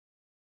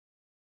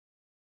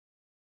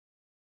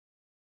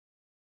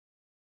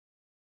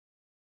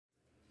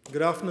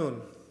Good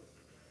afternoon.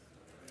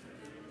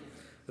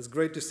 It's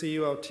great to see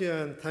you out here,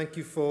 and thank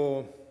you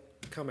for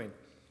coming.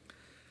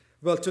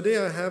 Well,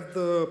 today I have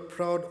the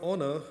proud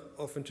honor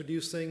of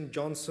introducing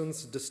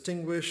Johnson's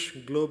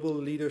distinguished global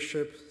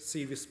leadership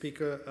CV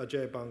speaker,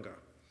 Ajay Banga.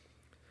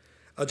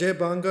 Ajay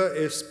Banga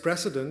is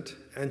President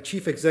and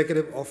Chief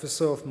Executive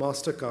Officer of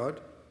MasterCard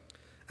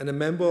and a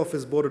member of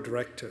his board of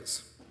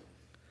directors.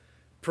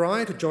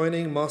 Prior to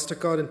joining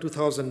MasterCard in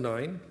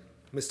 2009,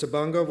 Mr.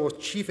 Banga was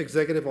Chief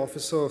Executive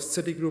Officer of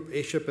Citigroup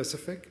Asia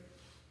Pacific,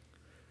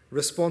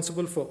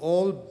 responsible for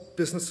all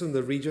businesses in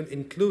the region,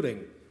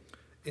 including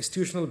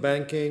institutional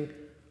banking,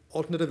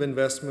 alternative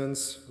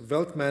investments,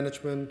 wealth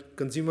management,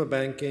 consumer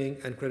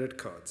banking, and credit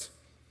cards.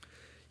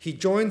 He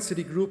joined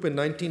Citigroup in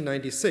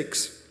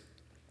 1996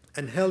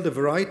 and held a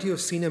variety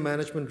of senior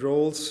management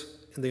roles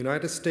in the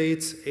United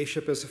States,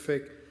 Asia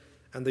Pacific,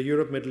 and the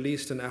Europe, Middle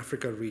East, and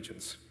Africa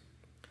regions.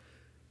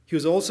 He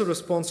was also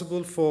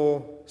responsible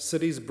for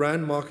Citi's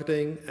brand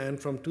marketing, and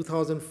from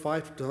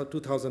 2005 to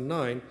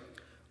 2009,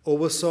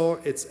 oversaw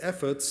its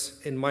efforts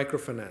in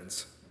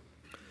microfinance.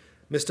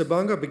 Mr.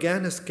 Banga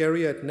began his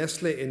career at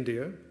Nestlé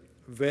India,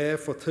 where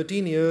for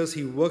 13 years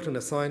he worked on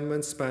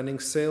assignments spanning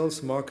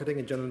sales, marketing,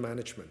 and general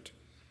management.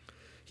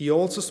 He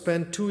also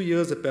spent 2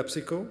 years at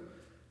PepsiCo,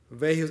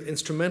 where he was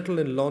instrumental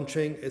in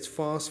launching its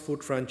fast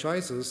food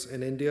franchises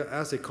in India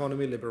as the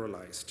economy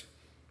liberalized.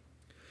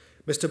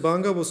 Mr.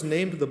 Banga was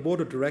named to the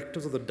board of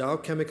directors of the Dow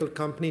Chemical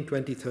Company in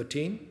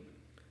 2013.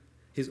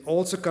 He's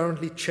also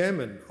currently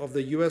chairman of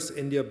the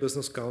US-India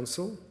Business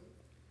Council.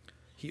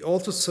 He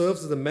also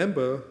serves as a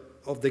member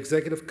of the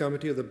executive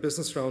committee of the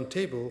Business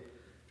Roundtable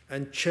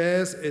and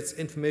chairs its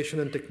Information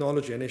and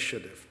Technology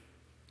Initiative.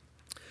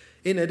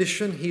 In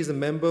addition, he is a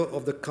member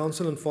of the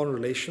Council on Foreign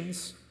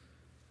Relations,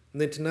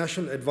 the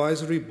International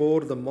Advisory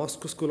Board of the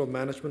Moscow School of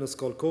Management in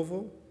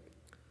Skolkovo,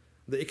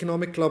 the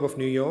Economic Club of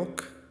New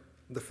York,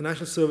 the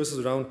Financial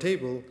Services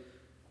Roundtable,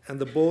 and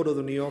the board of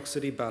the New York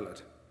City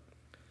Ballot.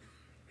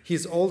 He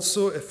is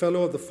also a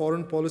fellow of the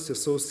Foreign Policy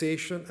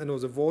Association and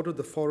was awarded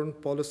the Foreign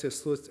Policy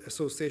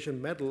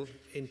Association Medal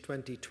in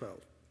 2012.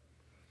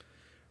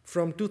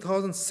 From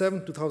 2007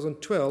 to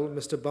 2012,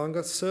 Mr.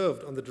 Banga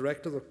served on the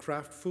directors of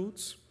Kraft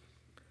Foods.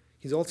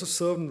 He's also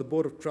served on the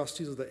board of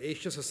trustees of the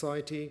Asia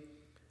Society,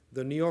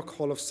 the New York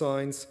Hall of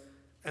Science,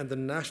 and the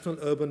National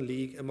Urban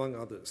League, among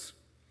others.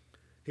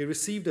 He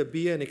received a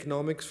BA in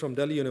economics from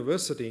Delhi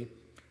University,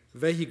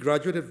 where he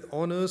graduated with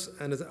honors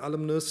and is an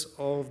alumnus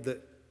of the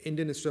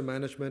Indian Institute of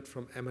Management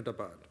from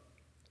Ahmedabad.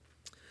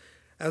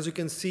 As you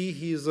can see,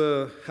 he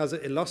has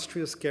an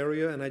illustrious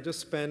career, and I just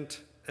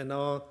spent an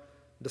hour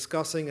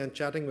discussing and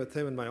chatting with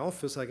him in my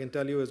office. I can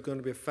tell you it's going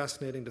to be a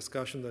fascinating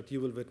discussion that you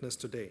will witness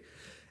today.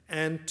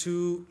 And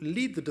to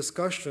lead the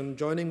discussion,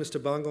 joining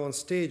Mr. Banga on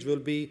stage will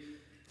be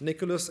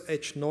Nicholas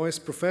H. Noyes,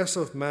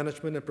 Professor of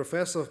Management and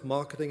Professor of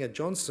Marketing at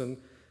Johnson,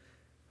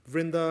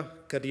 Vrinda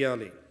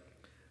Kadiali.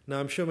 Now,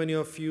 I'm sure many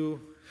of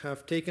you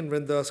have taken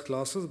Vrinda's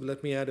classes, but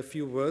let me add a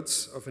few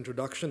words of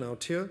introduction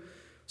out here.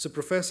 So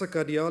Professor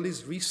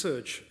Kadiali's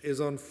research is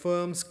on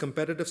firms'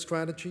 competitive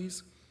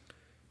strategies.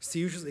 She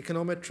uses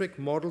econometric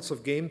models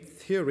of game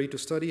theory to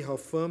study how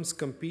firms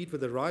compete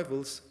with their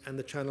rivals and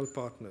the channel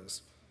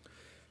partners.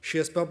 She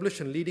has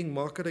published in leading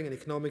marketing and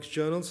economics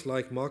journals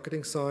like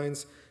Marketing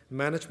Science,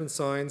 Management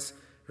Science,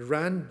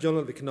 Rand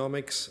Journal of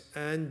Economics,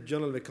 and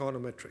Journal of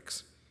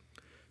Econometrics.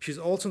 She's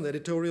also on the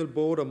editorial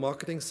board of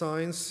Marketing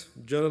Science,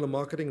 Journal of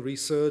Marketing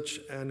Research,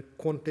 and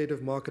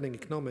Quantitative Marketing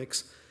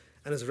Economics,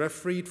 and is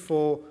refereed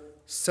for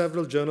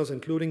several journals,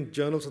 including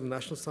journals of the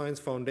National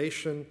Science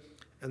Foundation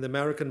and the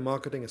American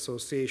Marketing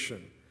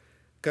Association.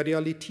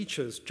 Kadiali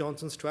teaches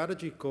Johnson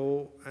Strategy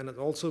Co. and has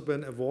also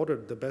been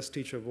awarded the Best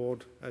Teacher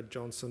Award at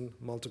Johnson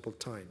multiple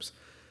times.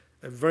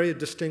 A very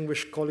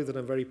distinguished colleague that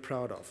I'm very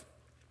proud of.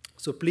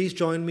 So please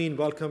join me in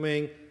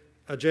welcoming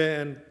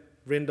Ajay and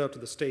Vrinda to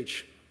the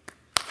stage.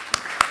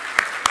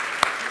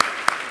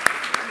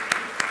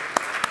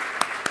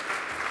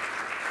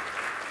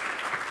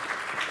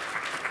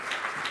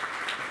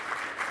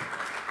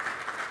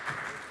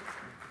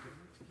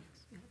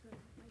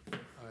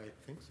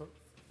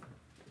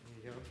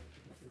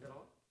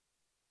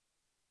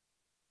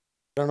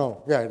 I don't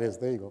know. Yeah, it is.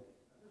 There you go.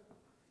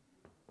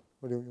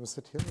 What do you want to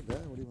sit here? There?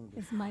 What do you want to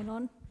do? Is mine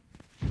on?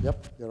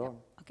 Yep, you're on.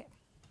 Okay.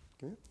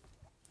 Okay.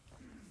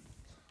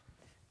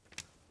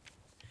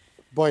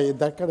 Boy, in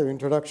that kind of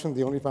introduction,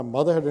 the only if my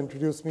mother had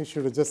introduced me, she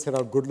would have just said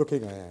how good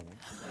looking I am.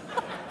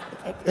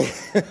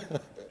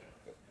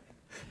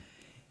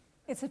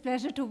 It's a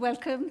pleasure to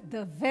welcome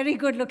the very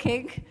good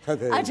looking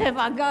Ajay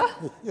Banga.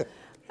 Yeah.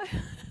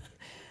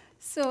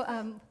 So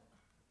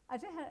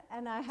Ajay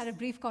and I had a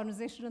brief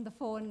conversation on the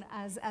phone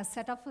as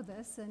set up for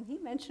this, and he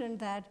mentioned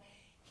that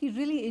he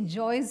really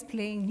enjoys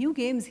playing new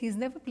games he's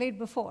never played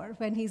before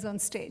when he's on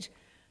stage,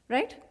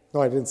 right?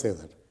 No, I didn't say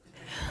that.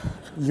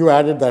 You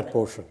added that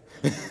portion.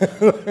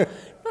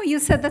 No, you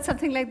said that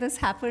something like this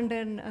happened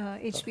in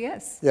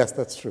HBS. Yes,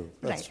 that's true.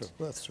 That's Right.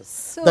 true. That's true.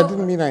 So, that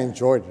didn't mean I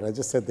enjoyed it. I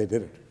just said they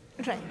did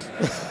it. Right.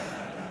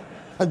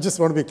 I just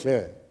want to be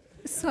clear.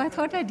 So I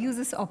thought I'd use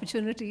this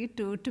opportunity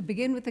to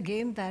begin with a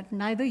game that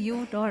neither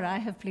you nor I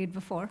have played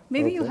before.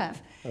 Maybe you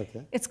have.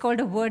 Okay. It's called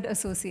a word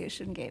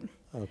association game.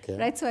 Okay.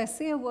 Right? So I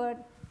say a word.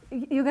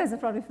 You guys are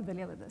probably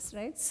familiar with this,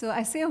 right? So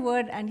I say a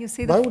word and you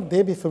say Why would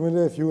they be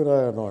familiar if you and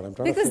I are not? I'm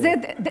trying because to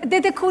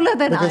figure they're cooler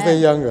than I am. Because they're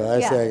younger. I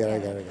Yeah, see, I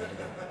get yeah.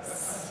 it.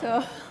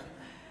 So,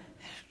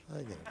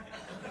 I get it.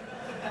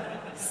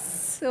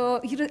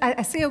 so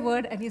I say a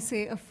word and you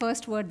say a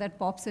first word that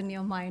pops in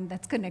your mind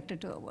that's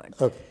connected to a word.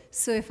 Okay.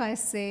 So if I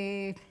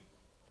say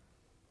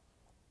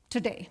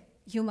today,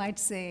 you might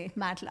say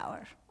Matt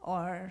Lauer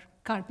or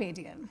Carpe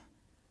Diem.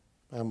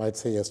 I might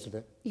say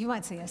yesterday. You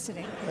might say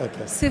yesterday.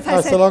 Okay. So if I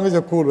So long as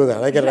you're cool with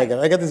that. I get it.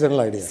 I get the general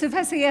idea. So if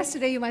I say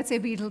yesterday, you might say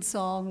Beatles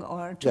song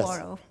or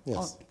tomorrow Yes.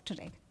 or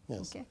today.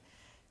 Yes. Okay.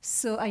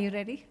 So are you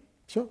ready?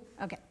 Sure.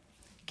 Okay.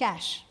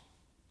 Cash.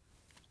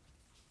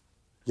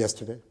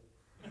 Yesterday.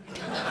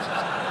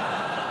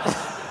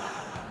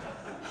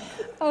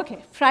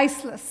 Okay.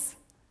 Priceless.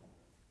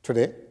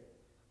 Today.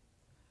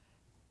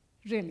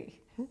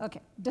 Really.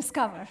 Okay.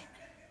 Discover.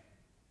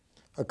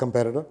 A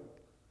competitor.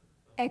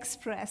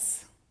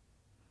 Express.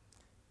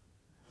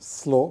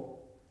 Slow.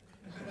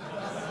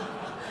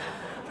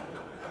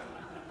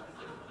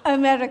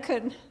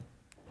 American.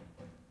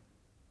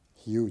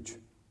 Huge.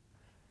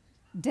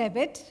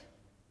 Debit.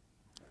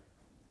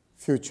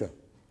 Future.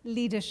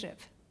 Leadership.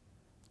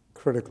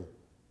 Critical.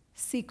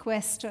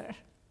 Sequester.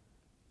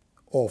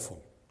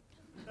 Awful.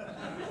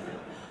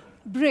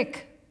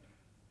 Brick.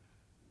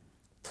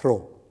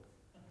 Throw.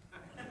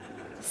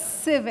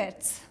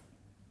 Civets.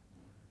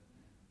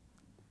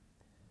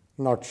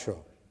 Not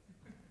sure.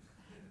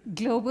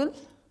 Global.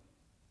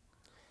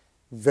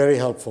 Very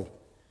helpful.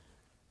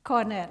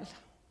 Cornell.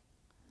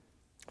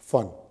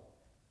 Fun.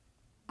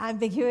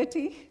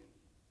 Ambiguity.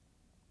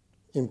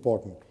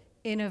 Important.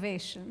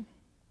 Innovation.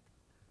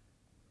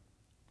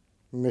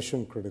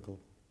 Mission critical.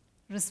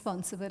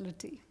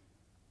 Responsibility.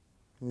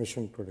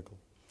 Mission critical.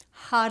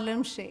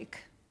 Harlem Shake.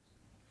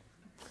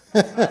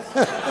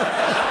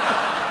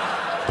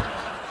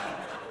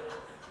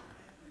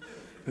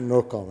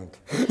 No comment.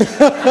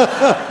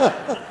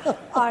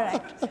 All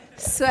right.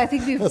 So I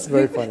think That's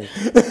very funny.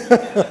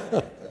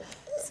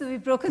 So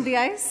we've broken the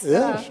ice.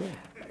 Yeah, sure.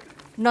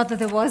 Not that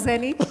there was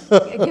any,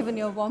 given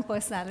your warm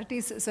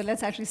personality. So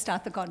let's actually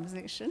start the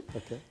conversation.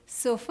 Okay.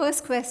 So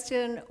first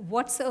question,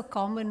 what's a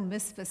common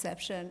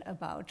misperception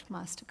about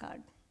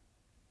MasterCard?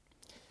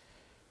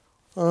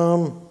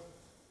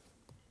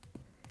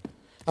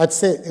 I'd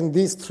say in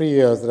these 3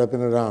 years that I've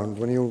been around,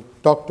 when you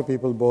talk to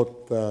people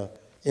both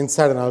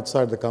inside and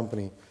outside the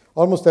company,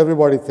 almost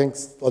everybody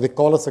thinks, or they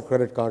call us a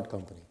credit card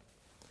company.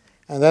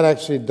 And that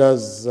actually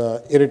does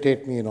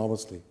irritate me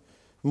enormously,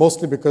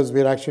 mostly because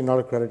we're actually not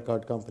a credit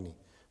card company.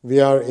 We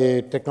are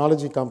a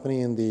technology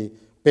company in the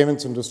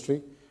payments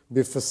industry.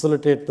 We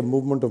facilitate the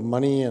movement of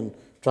money and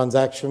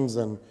transactions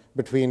and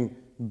between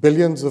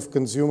billions of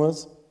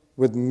consumers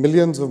with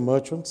millions of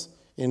merchants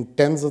in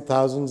tens of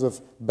thousands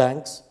of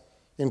banks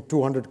in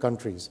 200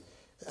 countries.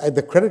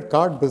 The credit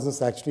card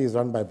business actually is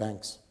run by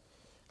banks.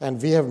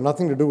 And we have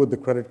nothing to do with the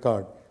credit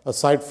card,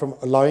 aside from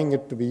allowing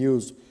it to be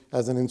used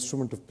as an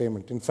instrument of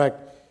payment. In fact,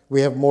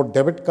 we have more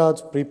debit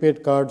cards,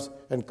 prepaid cards,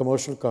 and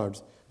commercial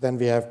cards than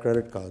we have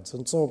credit cards.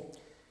 And so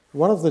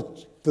one of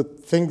the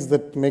things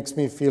that makes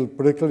me feel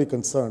particularly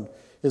concerned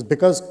is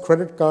because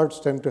credit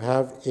cards tend to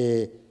have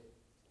a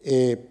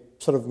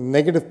sort of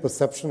negative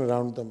perception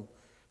around them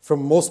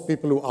from most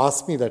people who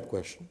ask me that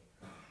question.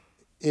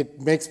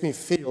 It makes me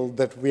feel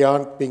that we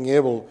aren't being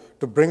able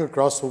to bring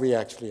across who we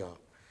actually are.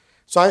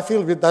 So I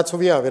feel that's who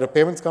we are. We're a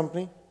payments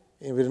company.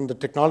 We're in the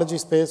technology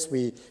space.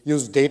 We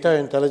use data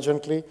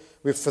intelligently.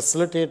 We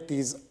facilitate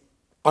these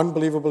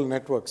unbelievable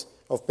networks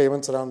of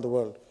payments around the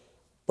world.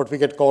 But we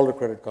get called a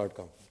credit card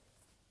company.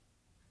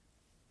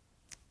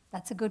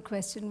 That's a good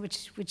question,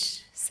 which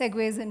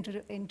segues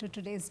into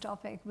today's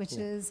topic, which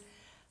is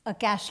a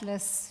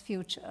cashless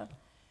future.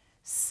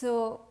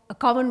 So a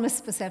common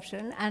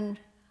misperception, and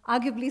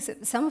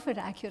arguably some of it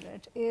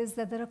accurate, is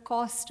that there are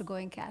costs to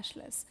going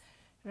cashless,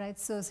 right?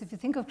 So if you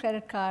think of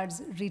credit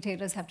cards,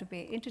 retailers have to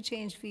pay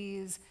interchange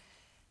fees,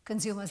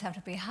 consumers have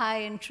to pay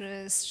high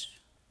interest,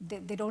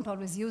 they don't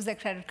always use their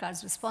credit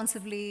cards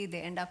responsibly, they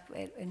end up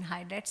in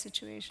high debt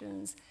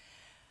situations.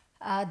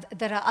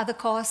 There are other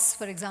costs,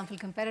 for example,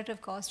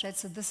 competitive costs, right?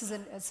 So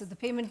so the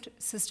payment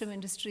system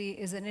industry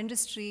is an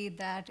industry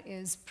that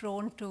is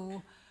prone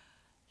to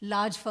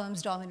large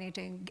firms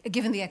dominating,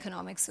 given the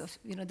economics of,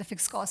 the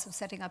fixed costs of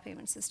setting up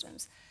payment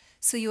systems.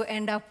 So you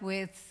end up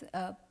with,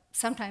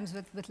 sometimes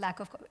with lack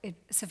of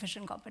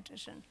sufficient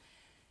competition.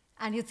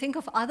 And you think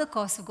of other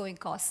costs of going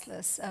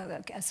cashless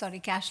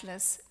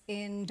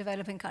in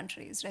developing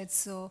countries, right?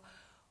 So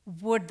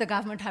would the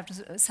government have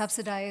to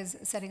subsidize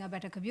setting up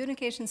better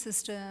communication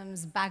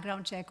systems,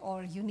 background check,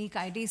 or unique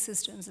ID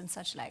systems and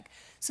such like?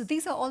 So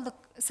these are all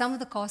some of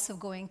the costs of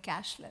going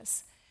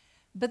cashless.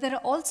 But there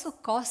are also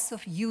costs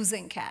of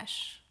using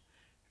cash,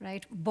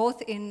 right?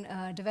 Both in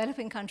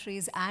developing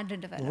countries and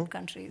in developed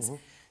countries.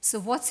 So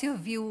what's your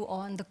view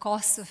on the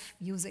costs of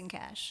using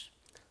cash?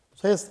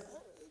 So yes,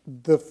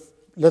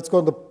 let's go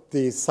on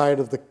the side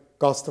of the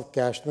cost of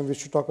cash. Then we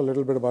should talk a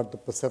little bit about the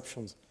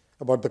perceptions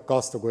about the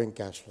cost of going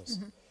cashless.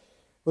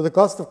 With the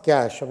cost of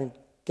cash, I mean,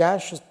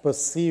 cash is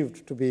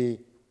perceived to be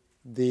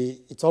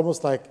it's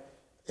almost like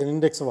an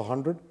index of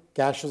 100.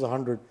 Cash is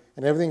 100,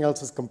 and everything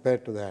else is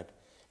compared to that.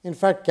 In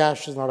fact,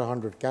 cash is not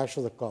 100. Cash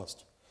is a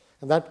cost.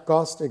 And that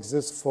cost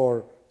exists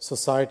for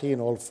society in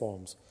all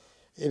forms.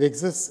 It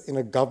exists in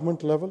a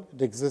government level,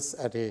 it exists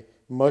at a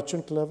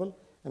merchant level,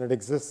 and it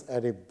exists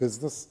at a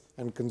business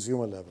and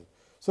consumer level.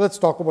 So let's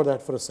talk about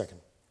that for a second.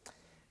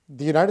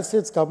 The United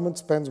States government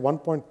spends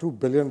 $1.2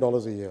 billion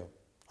a year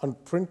on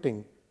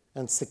printing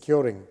and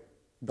securing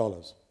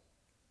dollars.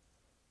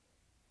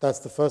 That's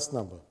the first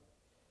number.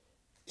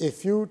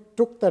 If you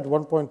took that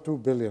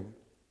 1.2 billion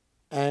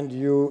and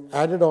you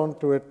added on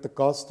to it the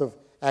cost of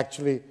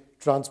actually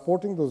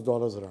transporting those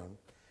dollars around,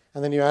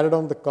 and then you added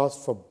on the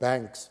cost for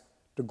banks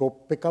to go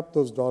pick up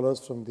those dollars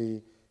from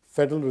the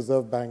Federal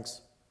Reserve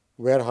Bank's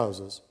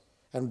warehouses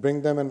and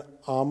bring them in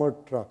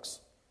armored trucks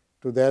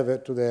to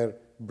their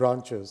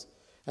branches,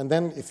 and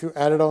then if you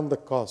added on the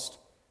cost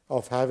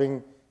of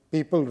having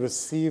people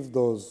receive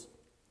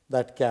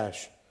that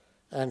cash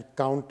and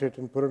count it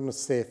and put it in a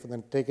safe and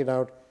then take it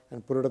out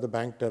and put it at the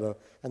bank teller,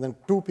 and then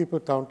 2 people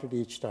count it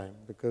each time,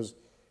 because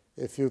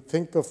if you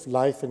think of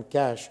life in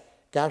cash,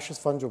 cash is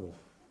fungible.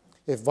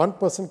 If one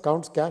person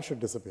counts cash, it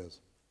disappears.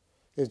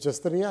 It's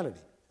just the reality.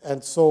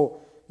 And so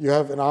you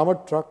have an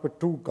armored truck with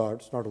 2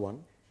 guards, not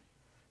 1.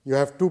 You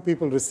have 2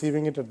 people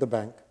receiving it at the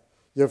bank.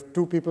 You have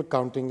 2 people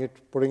counting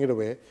it, putting it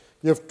away.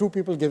 You have 2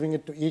 people giving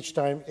it to each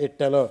time a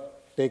teller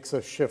takes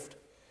a shift.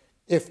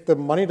 If the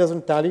money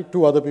doesn't tally,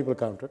 2 other people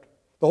count it.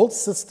 The whole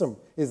system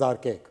is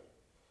archaic,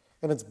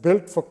 and it's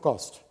built for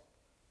cost.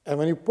 And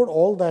when you put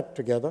all that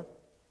together,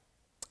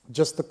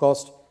 just the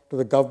cost to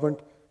the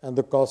government and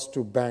the cost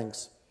to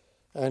banks,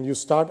 and you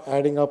start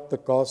adding up the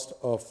cost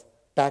of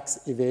tax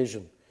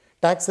evasion.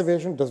 Tax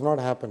evasion does not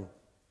happen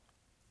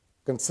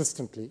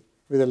consistently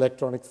with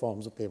electronic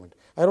forms of payment.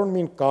 I don't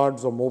mean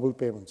cards or mobile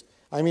payments.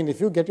 I mean,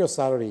 if you get your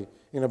salary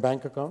in a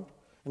bank account,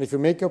 and if you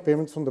make your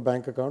payments from the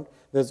bank account,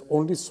 there's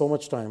only so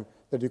much time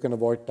that you can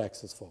avoid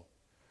taxes for.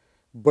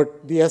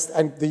 But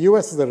the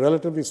US is a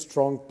relatively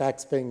strong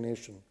tax-paying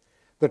nation.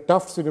 The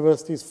Tufts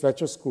University's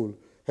Fletcher School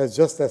has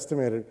just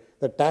estimated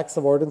that tax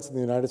avoidance in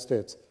the United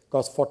States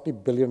costs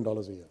 $40 billion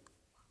a year.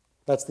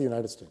 That's the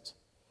United States.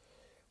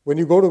 When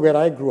you go to where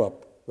I grew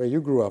up, where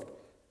you grew up,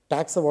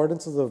 tax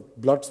avoidance is a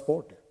blood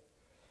sport.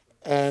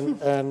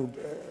 And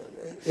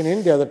in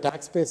India, the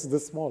tax base is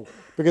this small,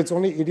 because it's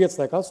only idiots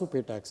like us who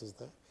pay taxes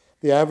there.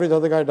 The average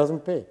other guy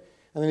doesn't pay.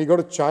 And then you go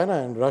to China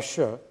and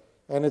Russia,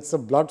 and it's a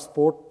blood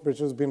sport which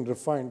has been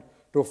refined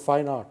to a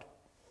fine art.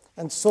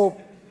 And so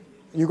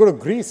you go to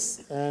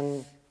Greece,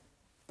 and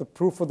the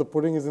proof of the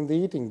pudding is in the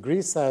eating.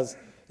 Greece has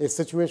a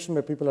situation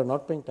where people are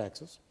not paying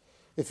taxes.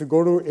 If you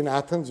go in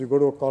Athens, you go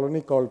to a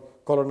colony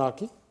called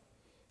Kolonaki,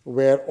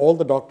 where all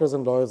the doctors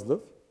and lawyers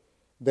live.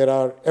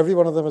 Every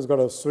one of them has got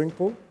a swimming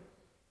pool,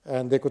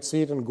 and they could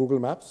see it in Google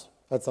Maps.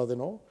 That's how they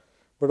know.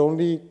 But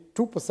only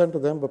 2%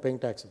 of them were paying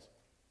taxes.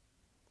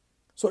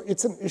 So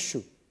it's an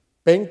issue.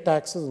 Paying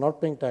taxes, not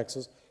paying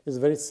taxes, is a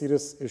very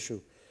serious issue.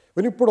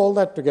 When you put all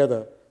that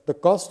together, the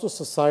cost to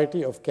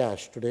society of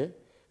cash today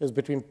is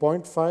between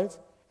 0.5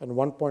 and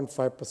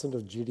 1.5%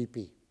 of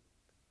GDP.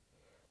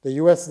 The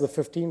US is a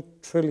 $15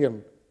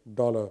 trillion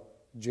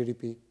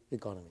GDP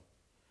economy.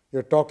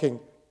 You're talking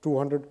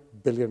 $200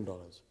 billion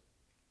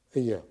a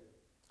year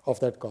of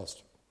that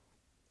cost.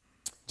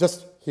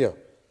 Just here.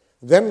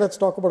 Then let's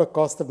talk about a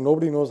cost that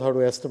nobody knows how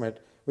to estimate,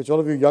 which all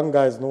of you young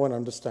guys know and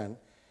understand.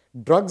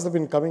 Drugs have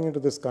been coming into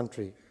this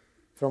country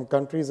from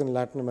countries in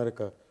Latin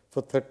America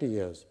for 30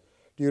 years.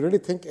 Do you really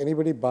think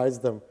anybody buys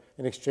them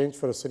in exchange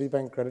for a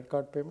Citibank credit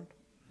card payment?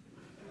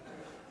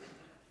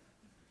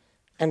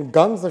 And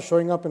guns are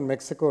showing up in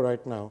Mexico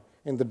right now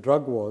in the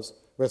drug wars,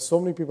 where so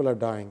many people are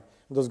dying.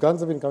 And those guns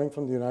have been coming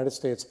from the United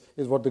States,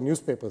 is what the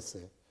newspapers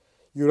say.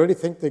 You really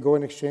think they go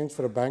in exchange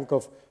for a Bank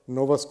of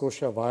Nova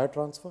Scotia wire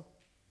transfer?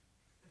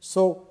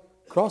 So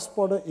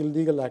cross-border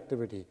illegal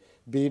activity,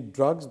 be it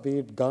drugs, be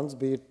it guns,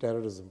 be it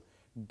terrorism,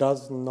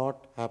 does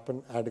not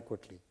happen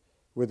adequately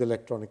with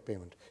electronic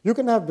payment. You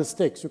can have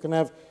mistakes. You can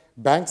have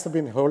banks have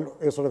been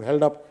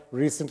held up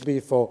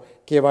recently for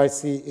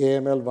KYC,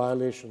 AML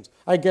violations.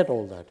 I get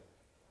all that.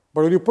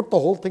 But when you put the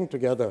whole thing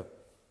together,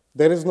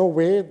 there is no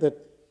way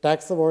that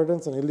tax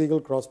avoidance and illegal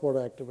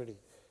cross-border activity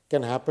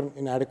can happen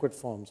in adequate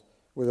forms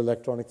with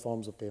electronic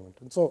forms of payment.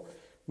 And so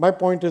my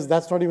point is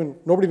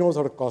nobody knows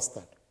how to cost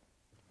that.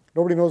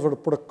 Nobody knows how to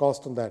put a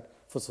cost on that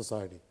for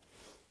society.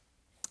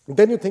 And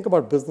then you think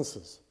about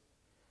businesses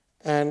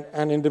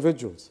and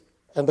individuals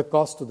and the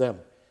cost to them.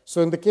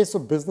 So in the case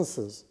of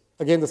businesses,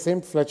 again, the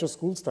same Fletcher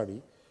School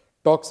study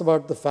talks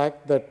about the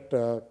fact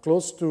that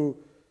close to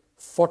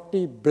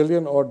 $40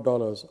 billion odd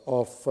dollars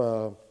of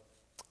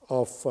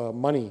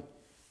money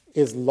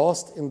is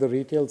lost in the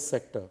retail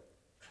sector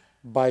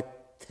by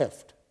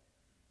theft.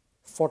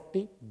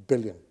 40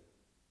 billion.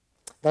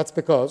 That's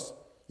because,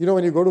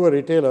 when you go to a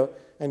retailer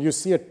and you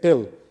see a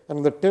till and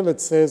on the till it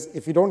says,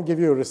 if you don't give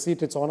you a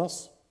receipt, it's on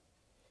us.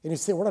 And you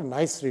say, what a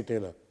nice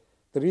retailer.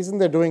 The reason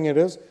they're doing it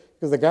is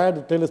because the guy at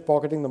the till is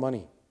pocketing the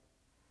money.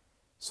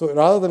 So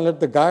rather than let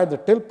the guy at the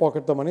till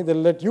pocket the money, they'll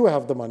let you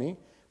have the money,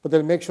 but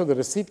they'll make sure the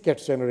receipt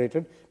gets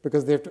generated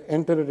because they have to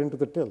enter it into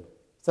the till.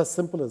 It's as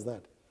simple as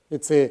that.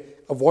 It's a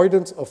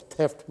avoidance of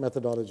theft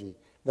methodology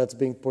that's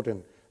being put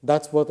in.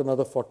 That's worth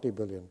another 40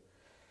 billion.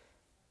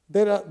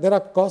 There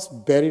are costs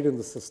buried in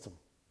the system.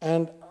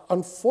 And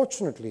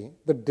unfortunately,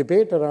 the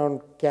debate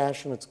around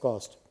cash and its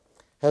cost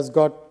has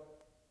got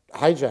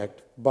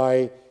hijacked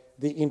by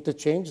the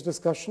interchange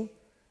discussion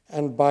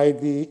and by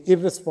the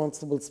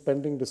irresponsible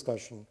spending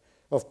discussion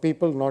of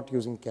people not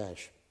using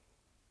cash.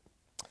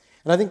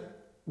 And I think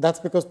that's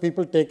because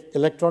people take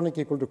electronic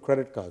equal to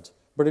credit cards.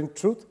 But in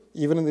truth,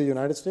 even in the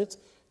United States,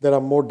 there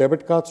are more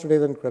debit cards today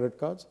than credit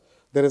cards.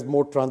 There is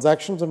more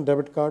transactions on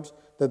debit cards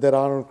than there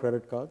are on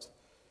credit cards.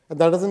 And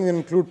that doesn't even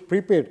include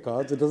prepaid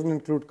cards. It doesn't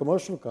include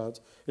commercial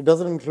cards. It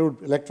doesn't include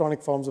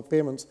electronic forms of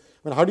payments.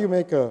 I mean, how do you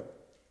make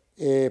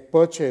a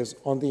purchase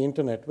on the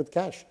internet with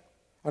cash?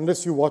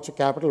 Unless you watch a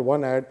Capital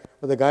One ad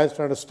where the guy is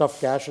trying to stuff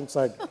cash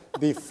inside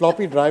the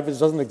floppy drive, which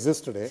doesn't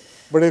exist today.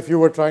 But if you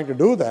were trying to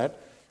do that,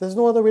 there's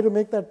no other way to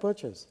make that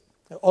purchase.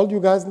 All you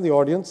guys in the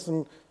audience,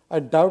 and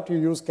I doubt you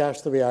use cash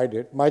the way I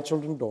did. My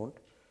children don't.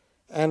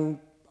 And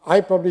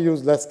I probably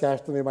use less cash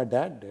than the way my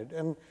dad did.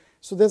 And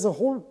so there's a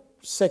whole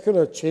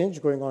secular change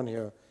going on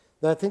here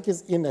that I think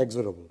is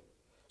inexorable.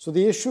 So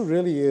the issue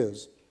really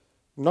is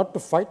not to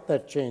fight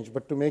that change,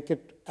 but to make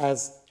it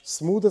as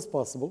smooth as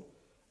possible,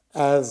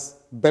 as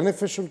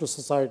beneficial to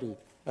society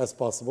as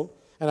possible,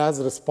 and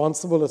as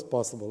responsible as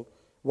possible,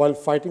 while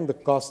fighting the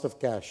cost of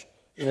cash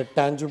in a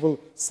tangible,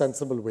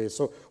 sensible way.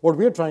 So what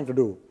we're trying to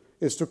do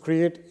is to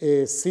create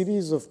a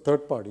series of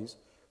third parties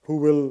who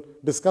will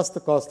discuss the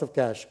cost of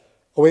cash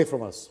away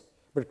from us,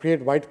 but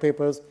create white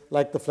papers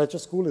like the Fletcher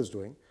School is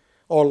doing,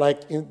 or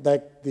like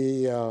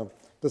the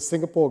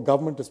Singapore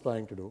government is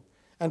planning to do,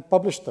 and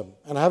publish them,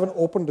 and have an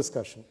open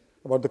discussion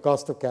about the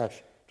cost of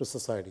cash to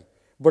society.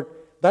 But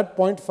that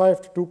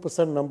 0.5 to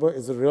 2% number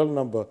is a real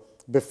number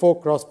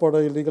before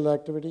cross-border illegal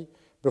activity,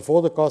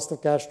 before the cost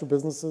of cash to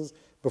businesses,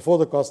 before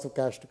the cost of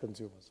cash to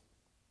consumers.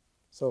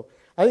 So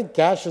I think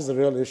cash is a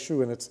real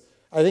issue, and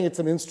I think it's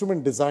an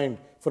instrument designed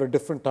for a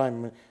different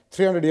time.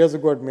 300 years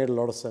ago, it made a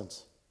lot of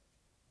sense.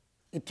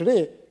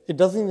 Today, it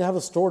doesn't even have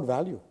a stored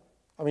value.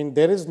 I mean,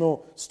 there is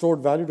no stored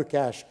value to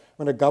cash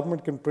when a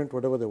government can print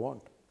whatever they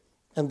want.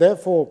 And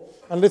therefore,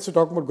 unless you're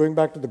talking about going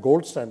back to the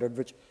gold standard,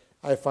 which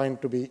I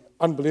find to be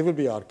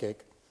unbelievably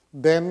archaic,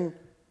 then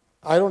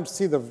I don't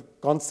see the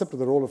concept of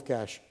the role of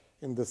cash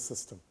in this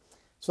system.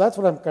 So that's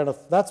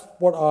that's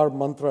what our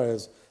mantra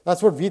is.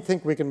 That's what we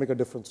think we can make a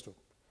difference to,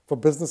 for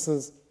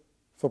businesses,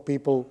 for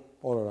people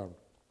all around.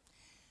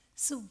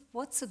 So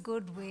what's a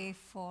good way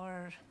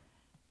for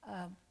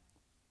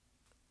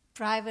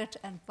private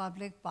and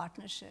public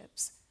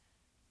partnerships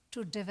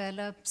to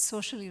develop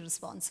socially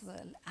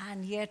responsible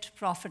and yet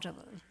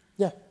profitable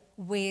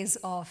ways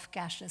of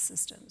cashless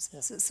systems?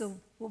 Yeah. So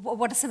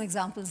what are some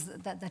examples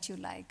that you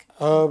like?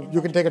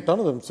 You can take a ton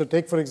of them. So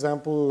take, for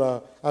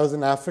example, I was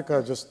in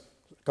Africa just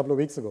a couple of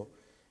weeks ago.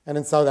 And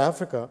in South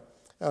Africa,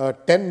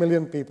 10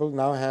 million people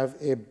now have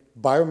a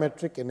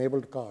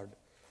biometric-enabled card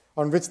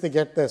on which they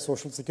get their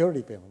social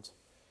security payments.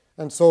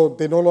 And so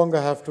they no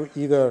longer have to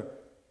either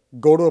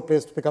go to a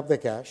place to pick up their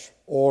cash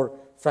or,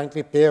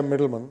 frankly, pay a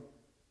middleman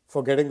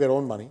for getting their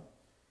own money,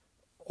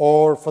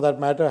 or, for that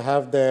matter,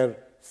 have their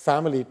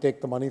family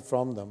take the money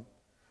from them,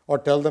 or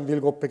tell them, we'll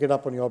go pick it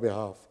up on your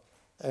behalf,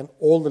 and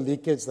all the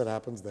leakage that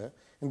happens there.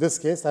 In this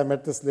case, I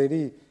met this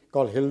lady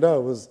called Hilda,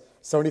 who was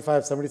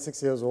 75,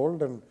 76 years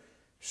old, and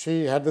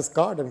she had this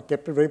card and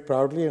kept it very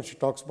proudly, and she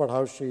talks about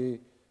how she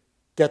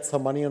gets her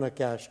money on her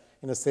cash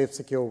in a safe,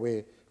 secure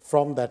way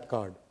from that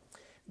card.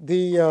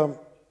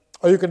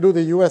 Or you can do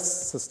the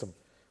US system,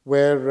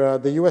 where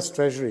the US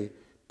Treasury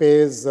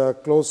pays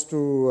close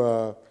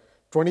to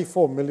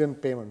 24 million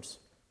payments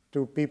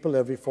to people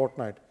every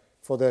fortnight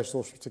for their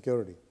social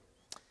security.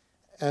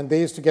 And they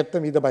used to get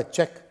them either by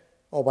check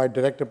or by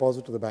direct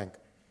deposit to the bank.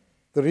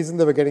 The reason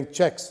they were getting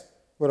checks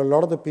were a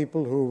lot of the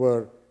people who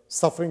were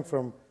suffering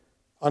from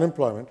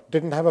unemployment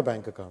didn't have a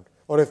bank account.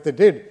 Or if they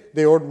did,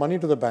 they owed money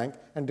to the bank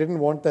and didn't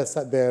want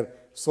their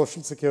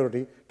social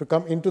security to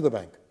come into the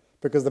bank,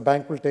 because the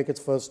bank will take its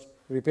first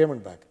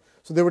repayment back.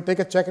 So they would take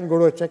a check and go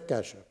to a check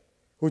cashier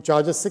who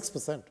charges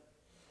 6%.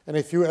 And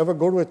if you ever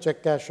go to a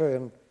check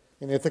cashier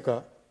in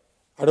Ithaca,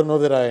 I don't know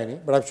if there are any,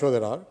 but I'm sure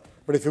there are.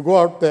 But if you go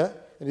out there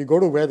and you go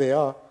to where they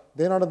are,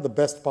 they're not in the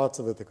best parts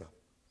of Ithaca.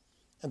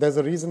 And there's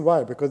a reason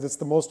why, because it's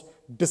the most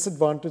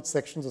disadvantaged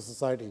sections of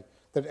society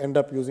that end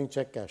up using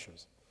check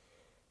cashiers.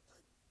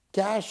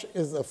 Cash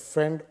is a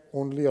friend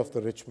only of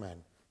the rich man.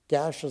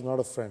 Cash is not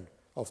a friend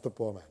of the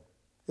poor man.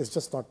 It's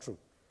just not true.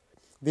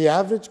 The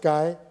average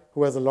guy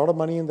who has a lot of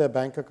money in their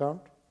bank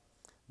account,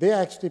 they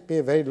actually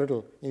pay very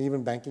little in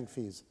even banking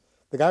fees.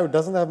 The guy who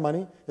doesn't have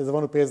money is the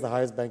one who pays the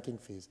highest banking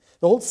fees.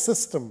 The whole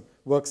system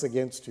works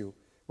against you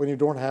when you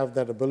don't have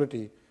that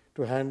ability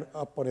to hand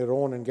up on your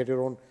own and get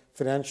your own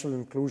financial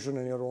inclusion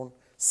and your own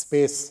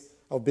space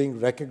of being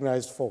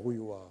recognized for who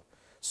you are.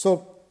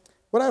 So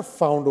what I've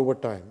found over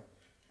time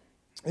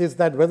is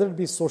that whether it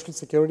be social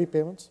security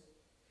payments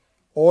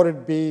or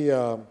it be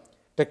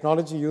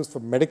technology used for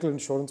medical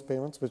insurance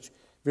payments, which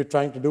we're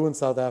trying to do in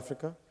South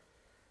Africa,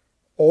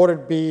 or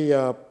it be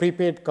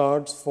prepaid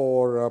cards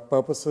for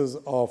purposes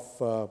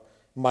of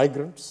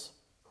migrants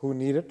who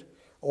need it,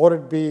 or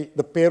it be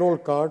the payroll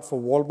card for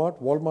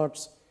Walmart.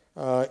 Walmart's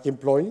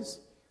employees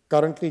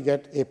currently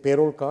get a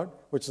payroll card,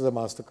 which is a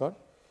MasterCard.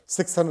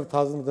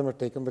 600,000 of them have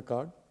taken the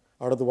card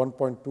out of the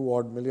 1.2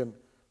 odd million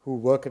who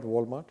work at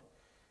Walmart.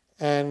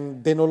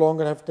 And they no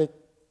longer have to take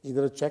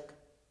either a check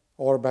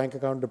or a bank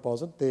account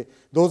deposit.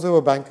 Those who have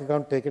a bank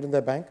account take it in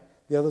their bank.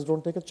 The others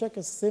don't take a check.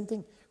 It's the same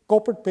thing.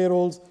 Corporate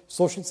payrolls,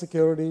 social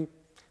security,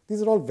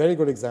 these are all very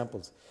good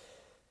examples.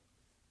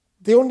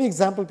 The only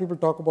example people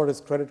talk about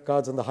is credit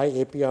cards and the high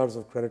APRs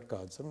of credit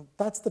cards. And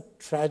that's the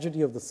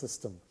tragedy of the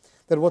system,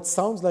 that what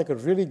sounds like a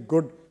really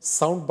good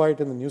soundbite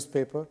in the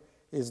newspaper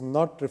is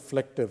not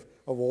reflective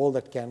of all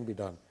that can be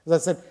done. As I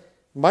said,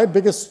 my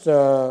biggest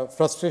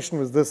frustration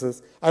with this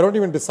is I don't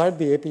even decide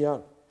the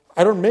APR.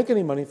 I don't make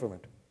any money from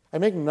it. I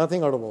make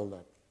nothing out of all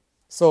that.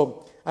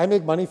 So I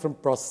make money from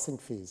processing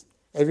fees.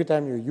 Every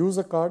time you use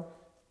a card,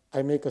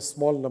 I make a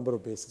small number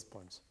of basis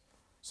points.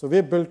 So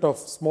we're built off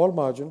small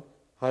margin,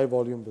 high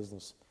volume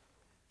business,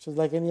 which is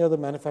like any other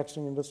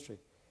manufacturing industry.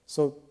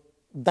 So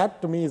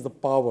that to me is the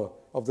power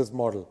of this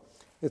model.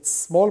 It's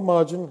small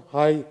margin,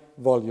 high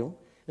volume.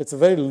 It's a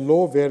very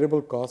low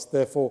variable cost.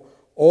 Therefore,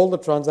 all the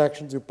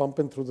transactions you pump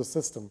in through the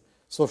system,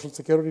 social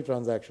security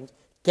transactions,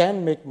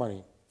 can make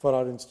money for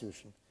our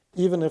institution,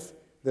 even if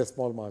they're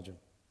small margin.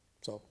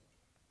 So.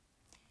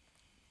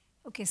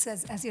 Okay, so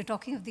as you're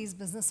talking of these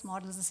business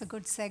models, it's a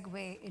good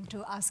segue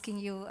into asking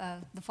you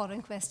the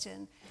following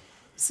question.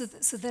 So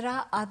there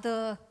are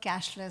other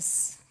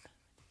cashless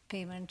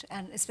payment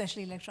and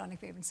especially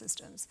electronic payment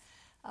systems.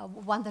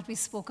 One that we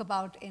spoke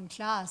about in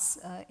class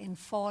in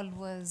fall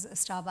was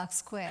Starbucks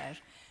Square,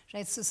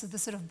 right? So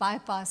this sort of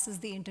bypasses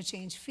the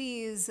interchange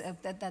fees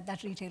that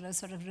retailers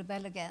sort of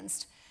rebel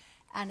against.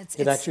 And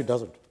it actually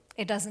doesn't.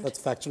 It doesn't? That's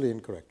factually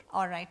incorrect.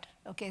 All right.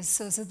 Okay,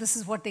 so this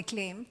is what they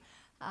claim.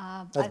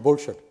 That's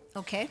bullshit.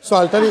 Okay. So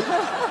I'll tell you,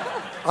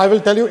 I will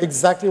tell you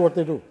exactly what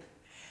they do.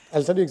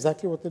 I'll tell you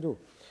exactly what they do.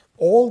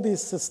 All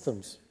these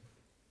systems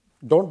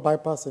don't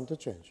bypass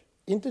interchange.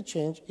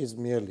 Interchange is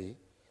merely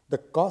the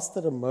cost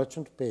that a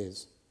merchant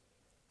pays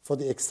for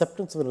the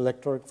acceptance of an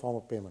electronic form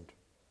of payment.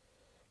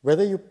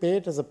 Whether you pay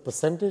it as a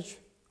percentage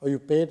or you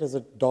pay it as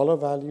a dollar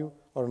value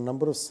or a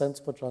number of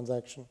cents per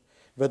transaction,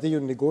 whether you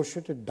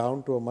negotiate it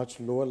down to a much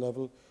lower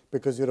level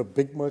because you're a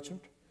big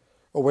merchant,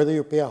 or whether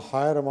you pay a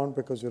higher amount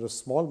because you're a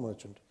small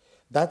merchant,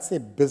 that's a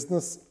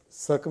business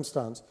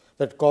circumstance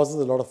that causes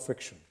a lot of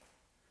friction.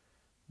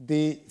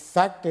 The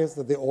fact is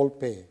that they all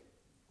pay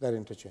that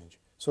interchange.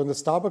 So in the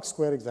Starbucks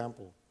Square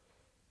example,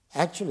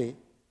 actually,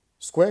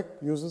 Square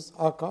uses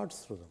our cards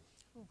through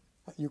them.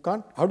 You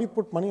can't, how do you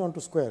put money onto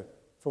Square?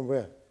 From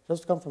where? It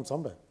has to come from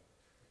somewhere.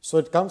 So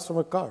it comes from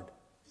a card,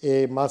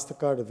 a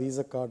MasterCard, a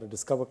Visa card, a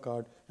Discover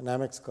card, an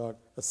Amex card,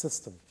 a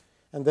system.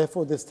 And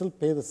therefore, they still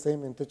pay the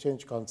same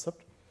interchange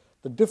concept.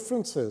 The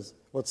difference is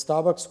what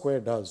Starbucks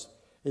Square does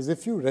is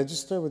if you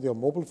register with your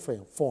mobile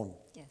phone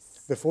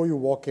before you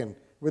walk in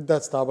with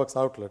that Starbucks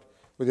outlet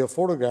with your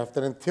photograph,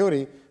 then in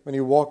theory, when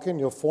you walk in,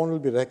 your phone will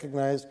be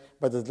recognized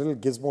by the little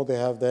gizmo they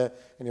have there,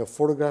 and your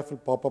photograph will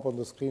pop up on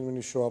the screen when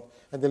you show up,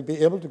 and they'll be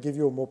able to give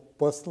you a more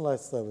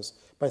personalized service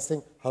by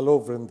saying, hello,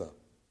 Vrinda.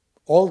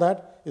 All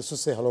that is to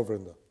say, hello,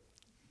 Vrinda.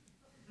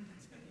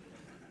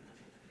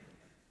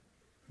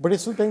 But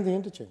it's still paying the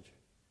interchange.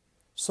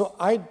 So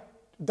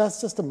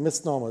that's just a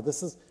misnomer.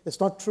 It's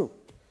not true.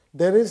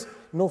 There is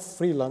no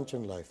free lunch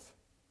in life.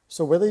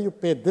 So whether you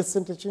pay this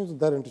interchange or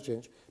that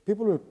interchange,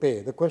 people will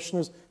pay. The question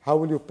is, how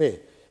will you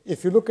pay?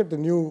 If you look at the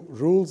new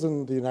rules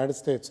in the United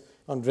States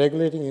on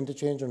regulating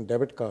interchange on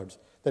debit cards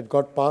that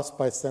got passed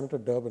by Senator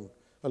Durbin,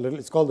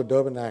 it's called the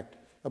Durbin Act,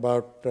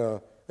 about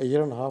a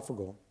year and a half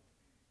ago,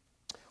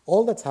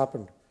 all that's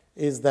happened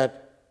is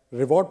that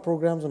reward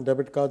programs on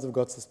debit cards have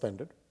got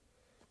suspended.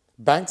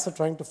 Banks are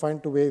trying to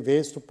find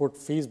ways to put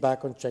fees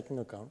back on checking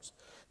accounts.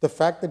 The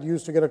fact that you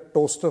used to get a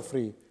toaster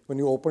free when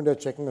you opened your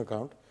checking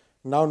account,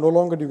 now no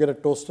longer do you get a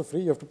toaster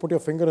free. You have to put your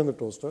finger in the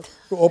toaster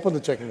to open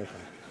the checking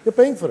account. You're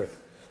paying for it.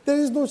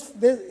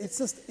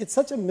 It's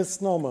such a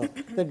misnomer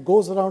that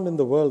goes around in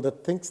the world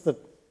that thinks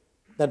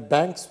that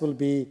banks will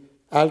be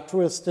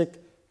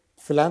altruistic,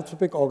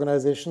 philanthropic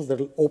organizations that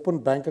will open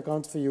bank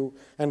accounts for you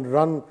and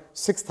run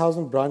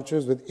 6,000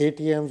 branches with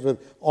ATMs,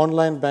 with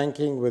online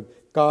banking,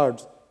 with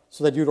cards,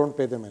 so that you don't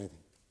pay them anything.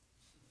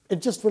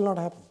 It just will not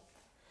happen.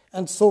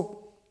 And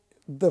so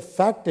the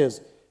fact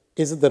is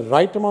it the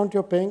right amount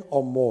you're paying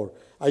or more?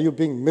 Are you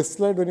being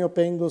misled when you're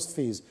paying those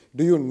fees?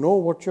 Do you know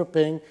what you're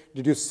paying?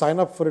 Did you sign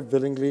up for it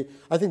willingly?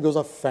 I think those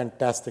are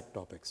fantastic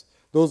topics.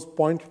 Those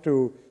point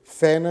to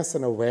fairness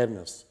and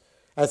awareness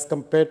as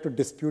compared to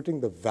disputing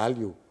the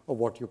value of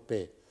what you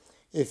pay.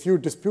 If you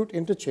dispute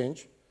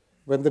interchange,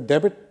 when the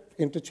debit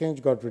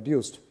interchange got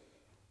reduced,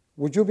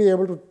 would you be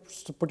able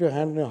to put your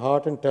hand in your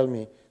heart and tell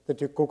me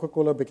that your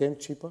Coca-Cola became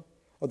cheaper,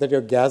 or that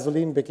your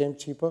gasoline became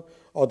cheaper,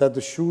 or that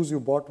the shoes you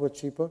bought were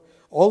cheaper?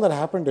 All that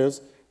happened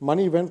is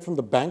money went from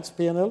the bank's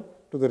P&L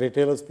to the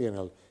retailer's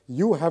P&L.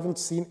 You haven't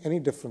seen any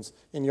difference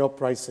in your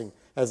pricing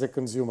as a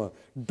consumer.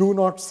 Do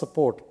not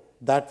support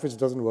that which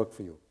doesn't work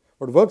for you.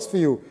 What works for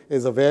you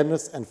is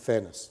awareness and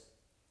fairness.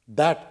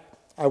 That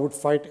I would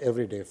fight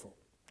every day for,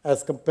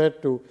 as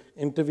compared to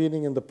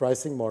intervening in the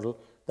pricing model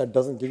that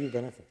doesn't give you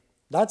benefit.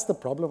 That's the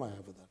problem I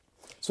have with that.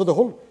 So the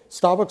whole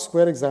Starbucks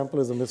Square example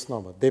is a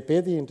misnomer. They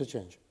pay the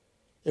interchange.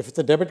 If it's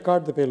a debit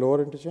card, they pay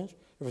lower interchange.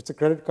 If it's a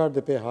credit card,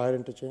 they pay higher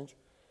interchange.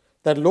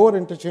 That lower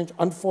interchange,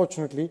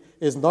 unfortunately,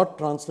 is not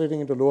translating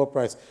into lower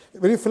price.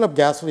 When you fill up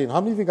gasoline, how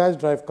many of you guys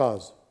drive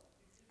cars?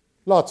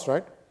 Lots,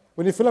 right?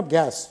 When you fill up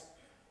gas,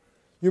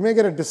 you may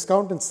get a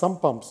discount in some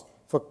pumps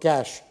for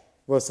cash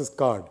versus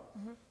card.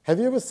 Mm-hmm. Have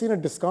you ever seen a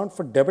discount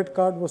for debit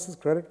card versus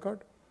credit card?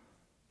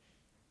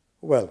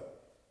 Well,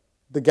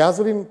 the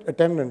gasoline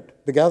attendant,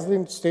 the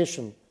gasoline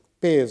station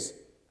pays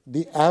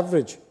the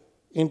average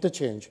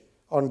interchange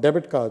on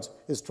debit cards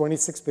is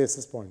 26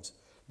 basis points.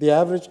 The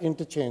average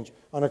interchange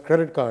on a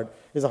credit card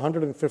is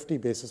 150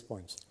 basis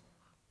points.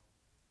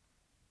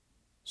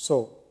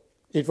 So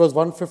it was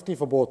 150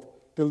 for both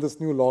till this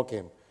new law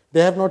came.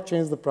 They have not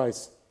changed the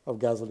price of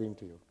gasoline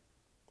to you.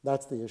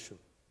 That's the issue.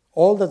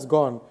 All that's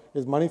gone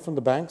is money from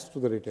the banks to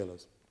the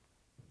retailers.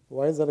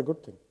 Why is that a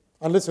good thing?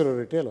 Unless you're a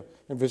retailer,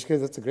 in which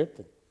case that's a great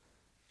thing.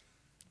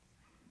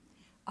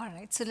 All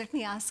right, so let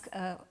me ask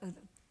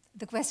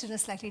the question a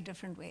slightly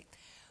different way,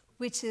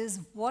 which is,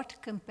 what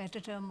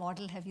competitor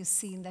model have you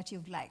seen that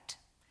you've liked?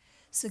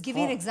 So give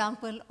me an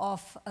example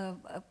of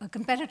a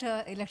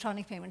competitor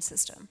electronic payment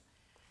system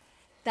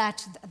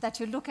that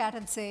you look at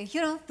and say,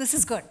 this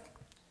is good.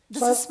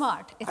 This is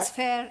smart. It's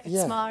fair,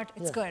 it's smart,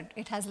 it's good.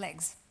 It has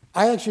legs.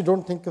 I actually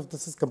don't think of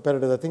this as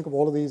competitive. I think of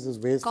all of these as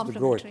ways to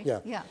grow it.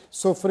 Yeah.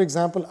 So for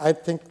example, I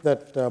think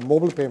that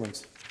mobile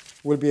payments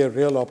will be a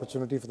real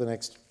opportunity for the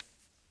next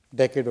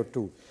decade or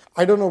two.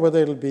 I don't know whether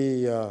it'll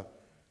be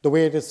the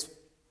way it is.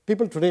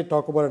 People today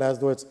talk about it as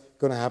though it's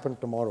going to happen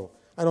tomorrow.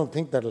 I don't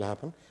think that'll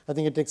happen. I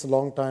think it takes a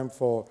long time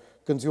for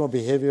consumer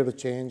behavior to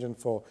change and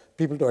for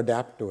people to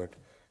adapt to it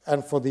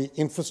and for the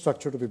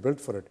infrastructure to be built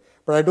for it.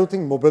 But I do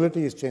think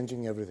mobility is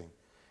changing everything.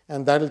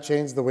 And that'll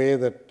change the way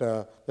that,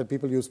 that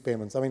people use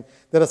payments. I mean,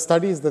 there are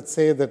studies that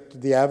say that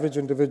the average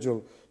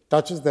individual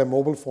touches their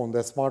mobile phone,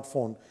 their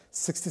smartphone,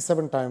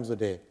 67 times a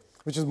day,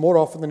 which is more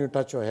often than you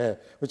touch your hair,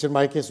 which in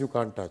my case you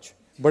can't touch.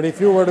 But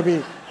if you were to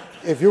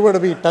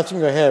be touching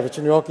your hair, which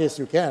in your case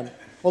you can,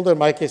 although in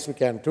my case you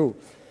can too,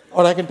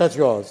 or I can touch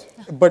yours.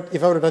 But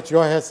if I were to touch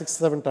your hair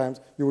 67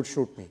 times, you would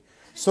shoot me.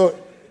 So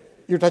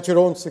you touch your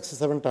own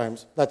 67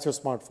 times, that's your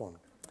smartphone.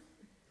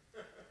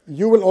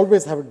 You will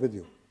always have it with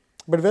you.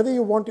 But whether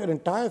you want your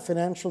entire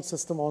financial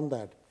system on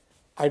that,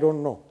 I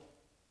don't know,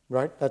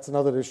 right? That's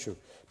another issue.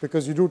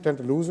 Because you do tend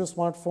to lose your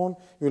smartphone.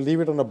 You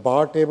leave it on a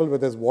bar table where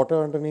there's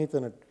water underneath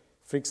and it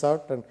freaks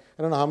out. And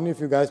I don't know how many of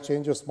you guys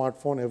change your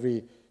smartphone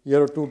every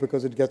year or two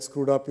because it gets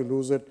screwed up, you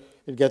lose it,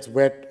 it gets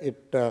wet,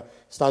 it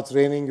starts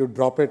raining, you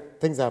drop it,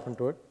 things happen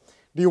to it.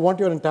 Do you want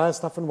your entire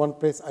stuff in one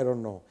place? I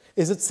don't know.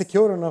 Is it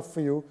secure enough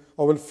for you,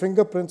 or will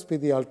fingerprints be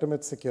the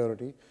ultimate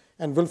security?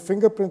 And will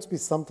fingerprints be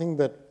something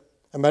that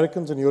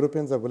Americans and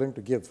Europeans are willing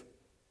to give?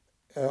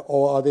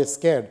 Or are they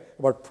scared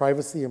about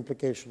privacy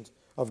implications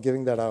of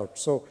giving that out?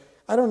 So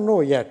I don't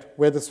know yet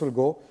where this will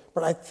go,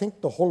 but I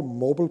think the whole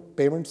mobile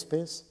payment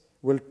space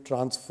will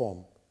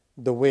transform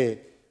the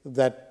way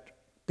that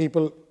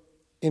people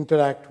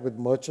interact with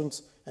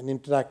merchants and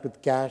interact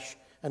with cash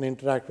and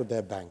interact with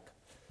their bank.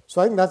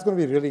 So I think that's going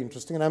to be really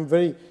interesting.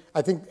 And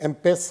I think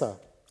M-Pesa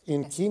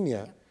in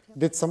Kenya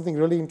did something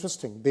really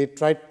interesting. They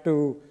tried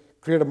to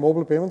create a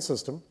mobile payment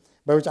system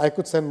by which I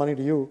could send money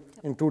to you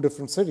in 2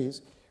 different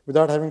cities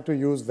without having to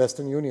use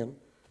Western Union,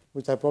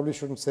 which I probably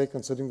shouldn't say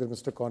considering that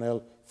Mr.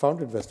 Cornell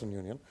founded Western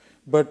Union.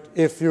 But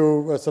if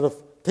you sort of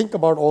think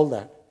about all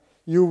that,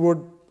 you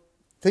would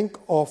think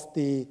of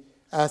the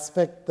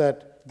aspect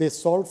that they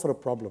solve for a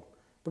problem,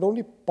 but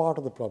only part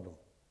of the problem.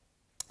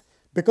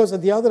 Because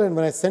at the other end,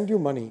 when I send you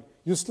money,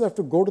 you still have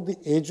to go to the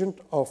agent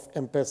of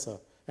M-Pesa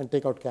and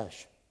take out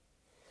cash.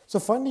 So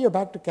finally, you're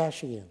back to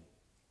cash again.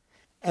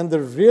 And the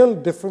real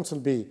difference will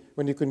be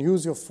when you can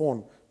use your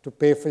phone to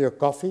pay for your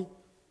coffee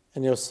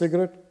and your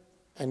cigarette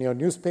and your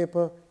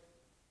newspaper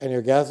and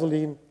your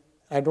gasoline.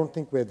 I don't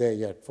think we're there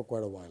yet for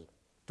quite a while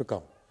to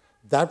come.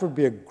 That would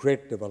be a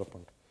great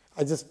development.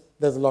 There's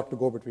a lot to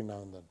go between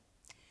now and then.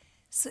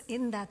 So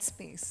in that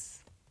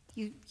space,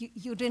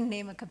 you didn't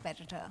name a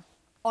competitor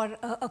or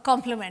a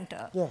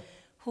complementer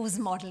whose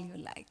model you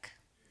like.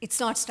 It's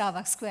not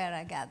Starbucks Square,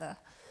 I gather.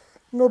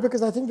 No,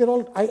 because I think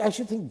I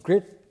actually think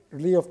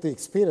greatly of the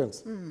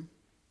experience,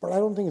 but I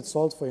don't think it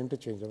solves for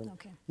interchange. I mean,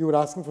 you were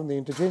asking from the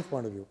interchange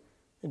point of view.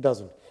 It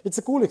doesn't. It's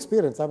a cool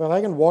experience. I mean, if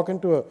I can walk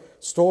into a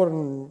store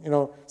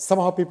and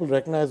somehow people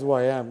recognize who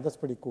I am, that's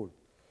pretty cool.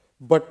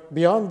 But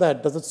beyond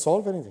that, does it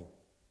solve anything?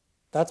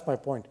 That's my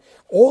point.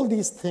 All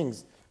these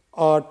things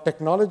are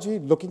technology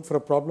looking for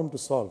a problem to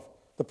solve.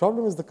 The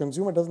problem is the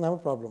consumer doesn't have a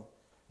problem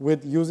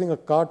with using a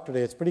card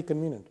today. It's pretty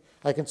convenient.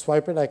 I can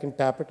swipe it, I can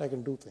tap it, I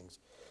can do things.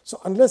 So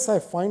unless I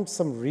find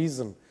some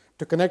reason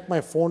to connect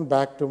my phone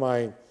back to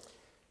my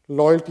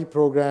loyalty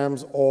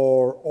programs,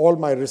 or all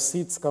my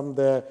receipts come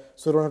there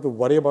so I don't have to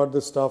worry about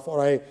this stuff,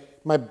 or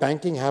my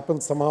banking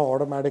happens somehow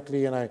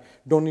automatically and I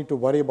don't need to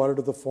worry about it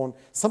with the phone,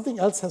 something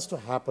else has to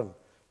happen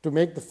to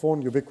make the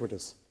phone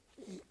ubiquitous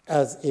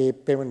as a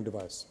payment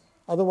device.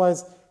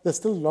 Otherwise, there's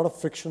still a lot of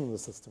friction in the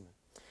system.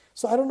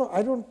 So I don't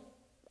know,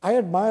 I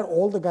admire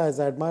all the guys,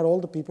 I admire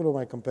all the people who are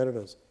my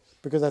competitors,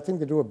 because I think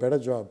they do a better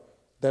job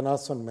than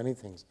us on many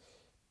things.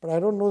 But I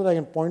don't know that I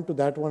can point to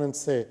that one and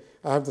say,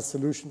 I have the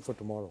solution for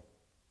tomorrow.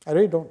 I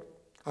really don't.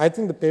 I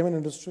think the payment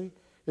industry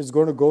is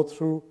going to go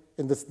through,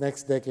 in this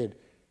next decade,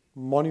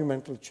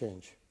 monumental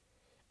change.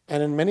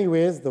 And in many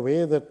ways, the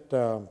way that,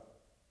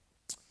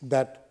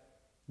 that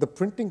the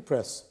printing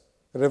press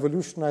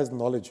revolutionized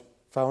knowledge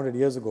 500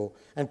 years ago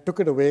and took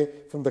it away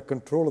from the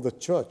control of the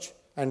church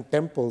and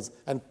temples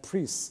and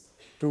priests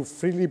to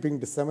freely being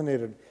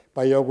disseminated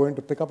by you're going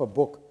to pick up a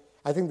book.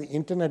 I think the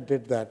internet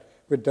did that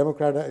with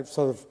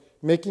sort of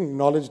making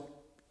knowledge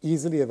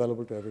easily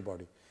available to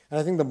everybody. And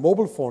I think the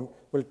mobile phone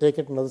will take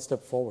it another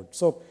step forward.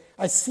 So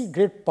I see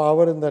great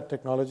power in that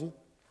technology.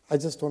 I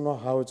just don't know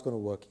how it's going to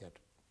work yet.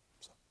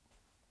 So.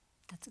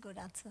 That's a good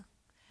answer.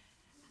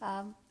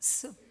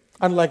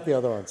 Unlike the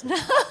other answer.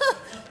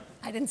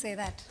 I didn't say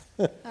that.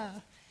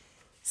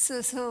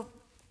 So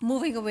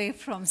moving away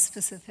from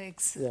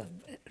specifics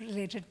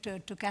related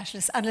to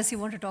cashless, unless you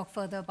want to talk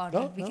further about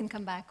it, we can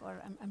come back,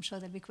 or I'm sure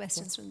there'll be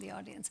questions from the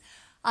audience.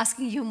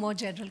 Asking you more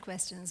general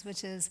questions,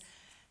 which is,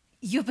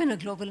 you've been a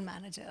global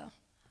manager.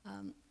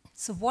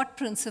 So what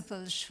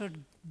principles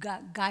should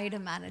guide a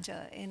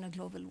manager in a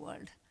global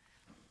world?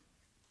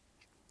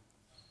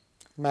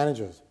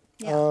 Managers.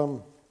 Yeah.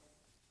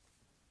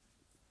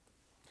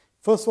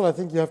 First of all, I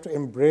think you have to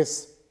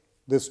embrace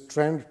this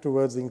trend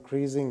towards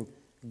increasing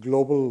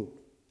global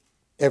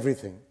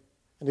everything.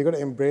 And you've got to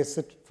embrace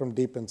it from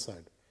deep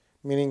inside.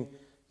 Meaning,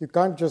 you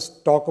can't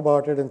just talk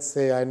about it and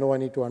say, I know I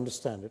need to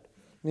understand it.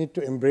 You need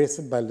to embrace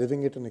it by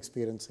living it and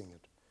experiencing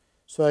it.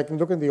 So I can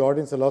look in the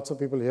audience, there are lots of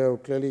people here who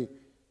clearly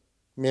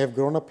may have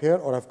grown up here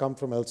or have come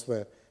from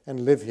elsewhere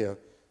and live here.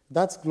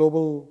 That's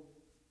global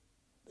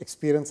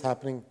experience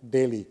happening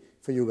daily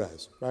for you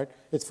guys, right?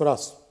 It's for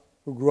us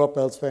who grew up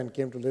elsewhere and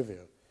came to live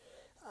here.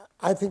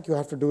 I think you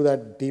have to do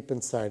that deep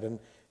inside. And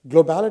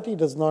globality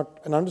does not,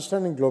 and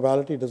understanding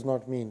globality does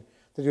not mean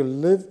that you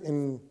live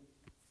in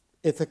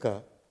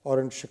Ithaca or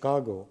in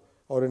Chicago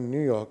or in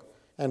New York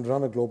and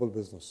run a global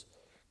business.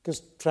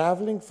 Because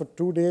traveling for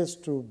 2 days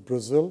to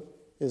Brazil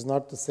is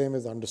not the same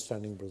as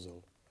understanding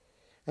Brazil.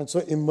 And so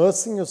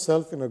immersing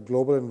yourself in a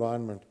global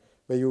environment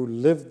where you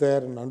live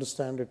there and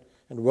understand it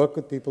and work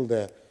with people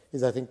there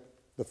is, I think,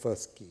 the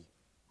first key.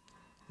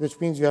 Which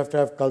means you have to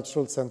have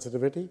cultural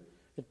sensitivity.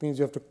 It means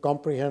you have to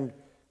comprehend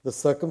the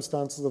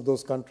circumstances of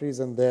those countries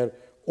and their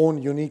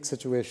own unique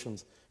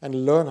situations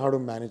and learn how to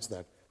manage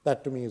that.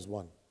 That, to me, is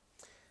one.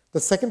 The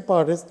second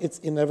part is it's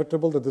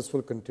inevitable that this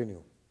will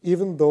continue.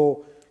 Even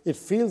though it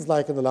feels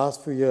like in the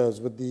last few years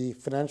with the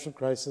financial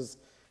crisis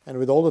and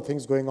with all the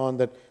things going on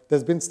that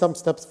there's been some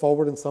steps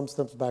forward and some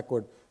steps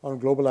backward on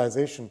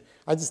globalization,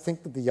 I just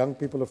think that the young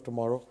people of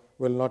tomorrow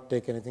will not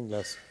take anything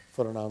less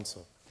for an answer.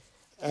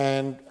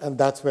 And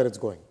that's where it's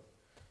going.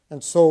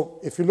 And so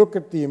if you look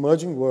at the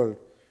emerging world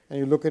and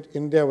you look at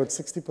India with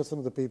 60%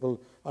 of the people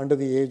under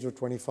the age of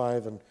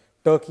 25, and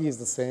Turkey is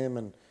the same,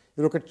 and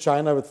you look at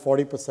China with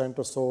 40%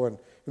 or so, and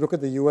you look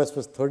at the US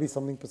with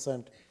 30-something%,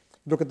 you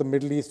look at the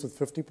Middle East with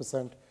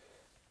 50%,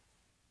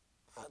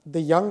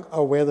 the young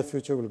are where the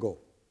future will go.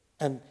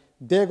 And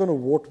they're going to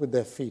vote with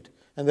their feet,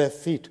 and their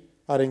feet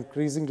are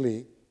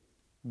increasingly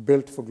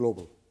built for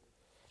global.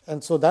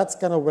 And so that's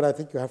kind of where I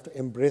think you have to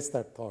embrace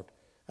that thought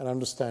and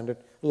understand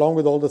it, along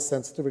with all the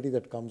sensitivity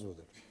that comes with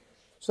it.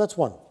 So that's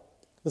one.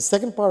 The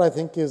second part, I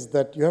think, is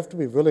that you have to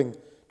be willing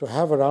to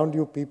have around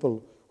you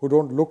people who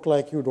don't look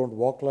like you, don't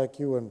walk like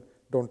you, and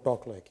don't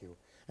talk like you,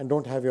 and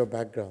don't have your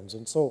backgrounds.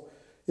 And so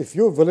if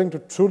you're willing to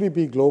truly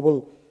be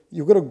global,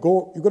 you've got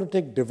to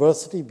take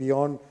diversity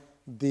beyond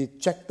the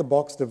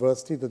check-the-box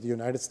diversity that the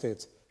United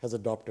States has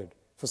adopted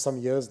for some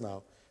years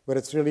now, where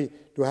it's really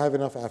to have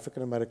enough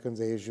African Americans,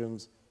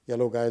 Asians,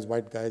 yellow guys,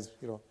 white guys,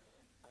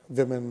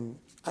 women.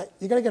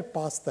 You got to get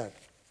past that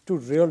to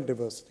real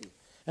diversity.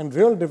 And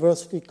real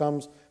diversity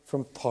comes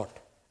from thought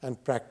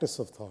and practice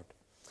of thought.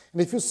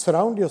 And if you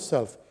surround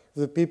yourself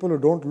with people who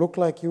don't look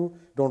like you,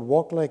 don't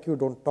walk like you,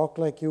 don't talk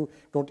like you,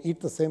 don't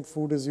eat the same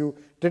food as you,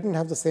 didn't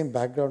have the same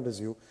background as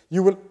you,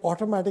 you will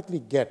automatically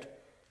get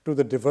to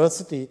the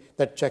diversity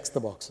that checks the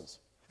boxes,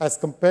 as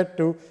compared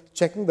to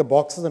checking the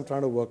boxes and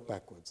trying to work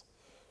backwards.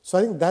 So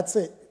I think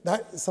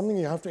that is something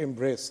you have to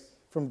embrace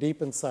from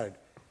deep inside,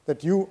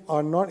 that you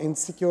are not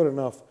insecure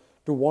enough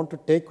to want to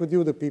take with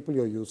you the people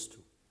you're used to.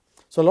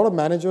 So a lot of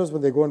managers,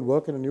 when they go and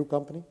work in a new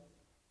company,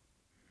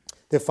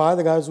 they fire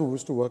the guys who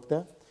used to work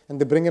there, and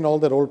they bring in all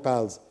their old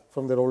pals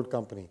from their old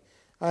company.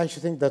 I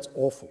actually think that's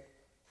awful.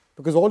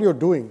 Because all you're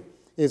doing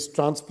is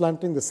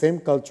transplanting the same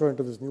culture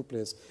into this new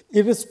place,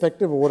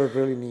 irrespective of what it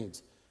really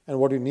needs and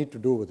what you need to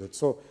do with it.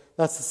 So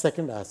that's the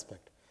second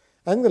aspect.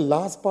 I think the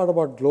last part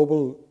about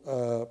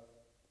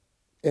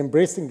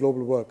embracing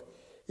global work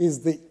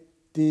is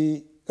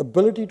the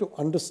ability to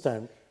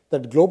understand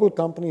that global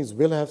companies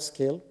will have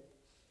scale,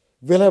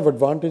 will have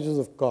advantages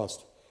of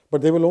cost,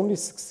 but they will only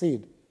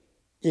succeed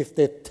if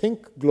they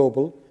think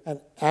global and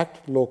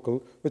act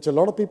local, which a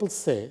lot of people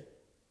say,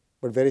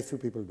 but very few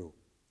people do.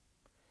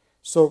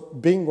 So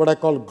being what I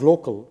call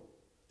glocal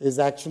is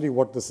actually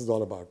what this is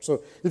all about.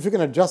 So if you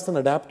can adjust and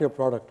adapt your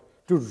product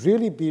to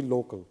really be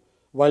local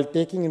while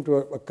taking into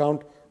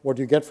account what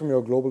you get from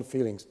your global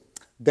feelings,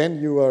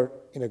 then you are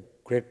in a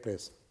great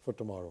place for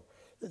tomorrow.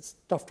 It's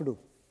tough to do.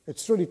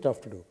 It's really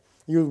tough to do.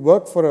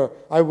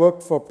 I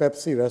worked for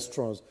Pepsi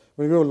restaurants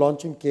when we were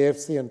launching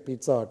KFC and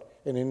Pizza Hut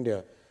in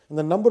India. And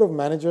the number of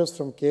managers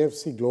from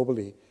KFC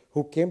globally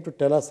who came to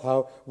tell us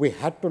how we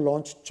had to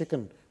launch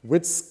chicken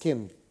with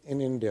skin in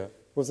India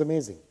was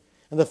amazing.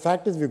 And the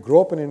fact is, we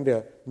grow up in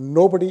India,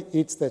 nobody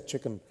eats their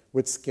chicken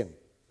with skin.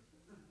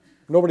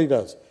 Nobody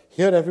does.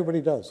 Here,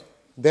 everybody does.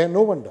 There,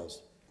 no one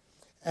does.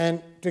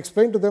 And to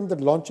explain to them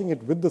that launching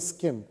it with the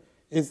skin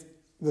is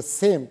the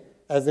same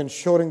as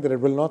ensuring that it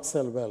will not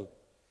sell well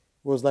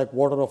was like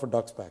water off a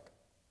duck's back.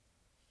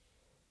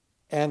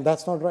 And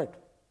that's not right.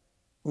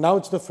 Now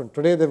it's different.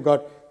 Today they've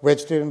got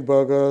vegetarian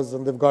burgers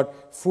and they've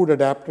got food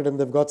adapted and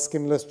they've got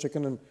skinless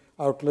chicken in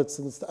outlets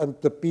and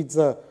the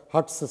Pizza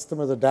Hut system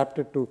is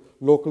adapted to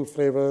local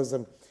flavors.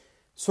 And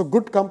so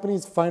good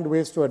companies find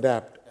ways to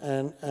adapt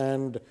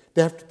and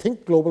they have to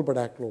think global but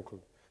act local.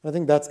 And I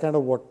think that's kind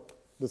of what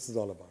this is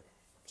all about.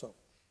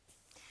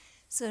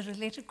 So a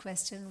related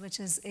question, which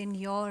is in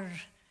your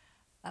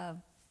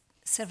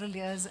several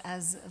years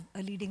as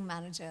a leading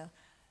manager,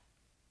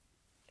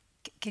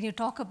 can you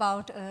talk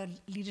about a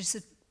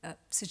leadership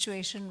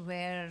situation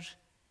where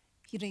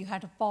you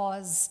had to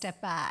pause,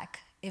 step back,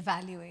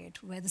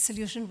 evaluate, where the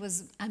solution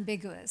was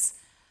ambiguous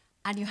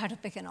and you had to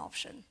pick an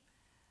option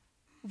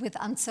with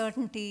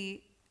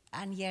uncertainty,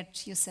 and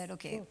yet you said,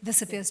 okay,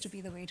 this appears to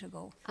be the way to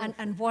go.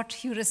 And what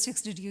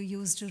heuristics did you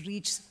use to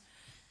reach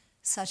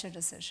such a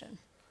decision?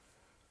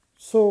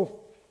 So,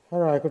 I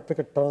don't know, I could pick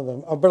a ton of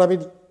them. But I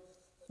mean,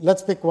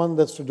 let's pick one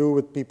that's to do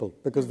with people,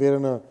 because we're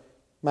in a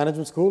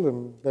management school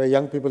and there are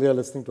young people here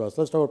listening to us.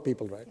 Let's talk about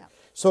people, right? Yeah.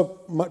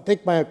 So,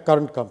 take my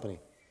current company.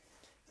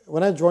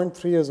 When I joined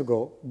 3 years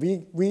ago,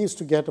 we used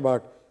to get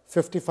about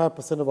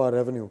 55% of our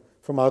revenue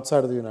from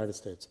outside of the United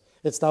States.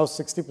 It's now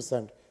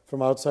 60%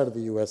 from outside of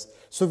the US.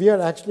 So, we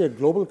are actually a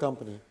global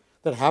company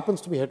that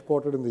happens to be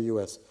headquartered in the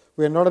US.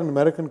 We are not an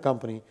American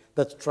company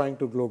that's trying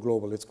to go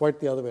global. It's quite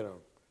the other way around.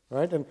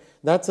 Right? And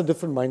that's a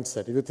different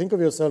mindset. If you think of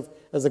yourself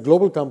as a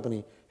global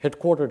company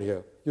headquartered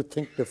here, you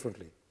think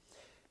differently.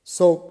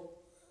 So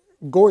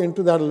go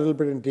into that a little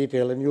bit in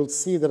detail, and you'll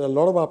see that a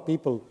lot of our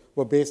people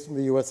were based in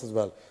the US as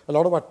well. A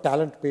lot of our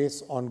talent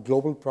base on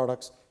global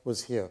products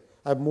was here.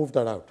 I've moved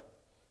that out.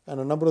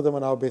 And a number of them are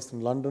now based in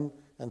London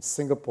and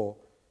Singapore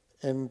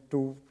and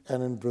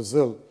in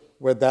Brazil,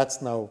 where that's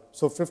now.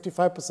 So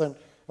 55%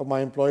 of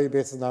my employee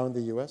base is now in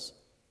the US,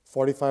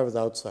 45% is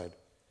outside.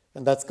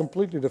 And that's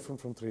completely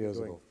different from 3 years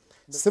ago.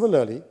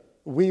 Similarly,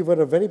 we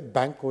were a very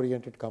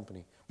bank-oriented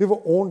company. We were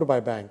owned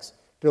by banks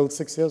till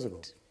 6 years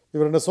ago.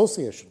 We were an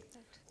association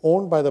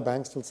owned by the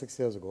banks till 6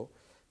 years ago.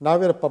 Now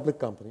we're a public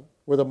company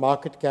with a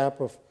market cap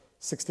of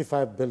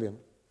 65 billion.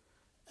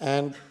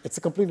 And it's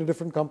a completely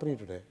different company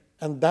today.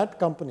 And that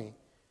company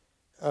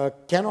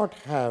cannot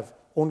have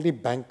only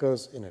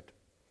bankers in it,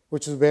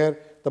 which is where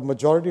the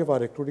majority of our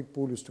recruiting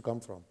pool used to come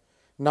from.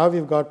 Now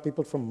we've got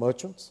people from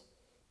merchants,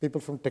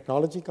 people from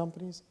technology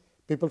companies,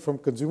 people from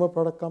consumer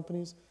product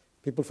companies,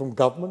 people from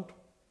government,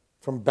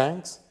 from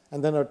banks,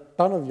 and then a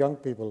ton of young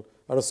people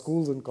out of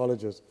schools and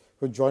colleges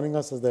who are joining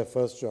us as their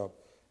first job,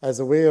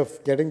 as a way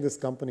of getting this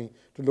company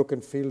to look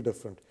and feel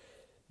different.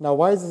 Now,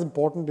 why is this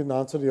important in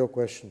answer to your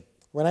question?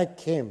 When I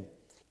came,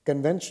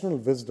 conventional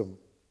wisdom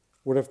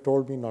would have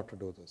told me not to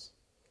do this.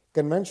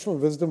 Conventional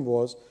wisdom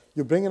was,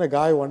 you bring in a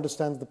guy who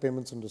understands the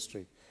payments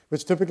industry,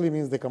 which typically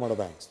means they come out of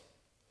banks.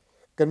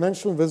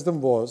 Conventional wisdom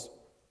was,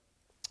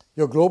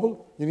 you're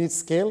global, you need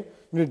scale,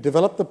 you need to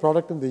develop the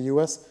product in the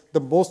US, the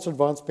most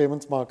advanced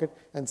payments market,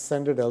 and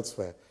send it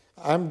elsewhere.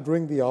 I'm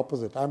doing the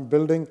opposite. I'm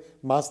building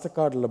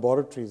MasterCard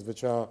laboratories,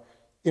 which are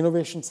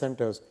innovation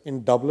centers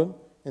in Dublin,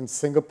 in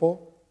Singapore,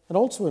 and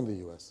also in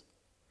the US.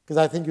 Because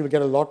I think you'll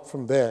get a lot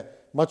from there,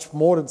 much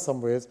more in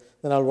some ways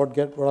than what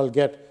I'll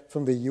get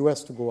from the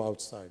US to go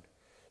outside.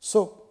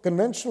 So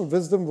conventional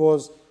wisdom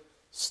was,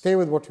 stay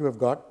with what you have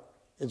got.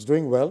 It's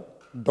doing well.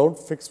 Don't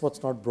fix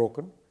what's not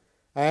broken.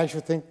 I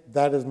actually think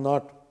that is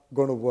not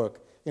going to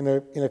work in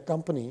a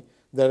company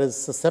that is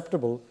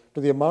susceptible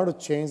to the amount of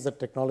change that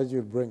technology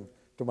will bring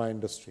to my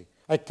industry.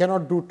 I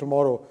cannot do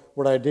tomorrow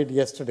what I did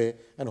yesterday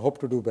and hope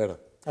to do better.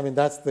 I mean,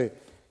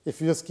 if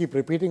you just keep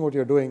repeating what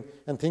you're doing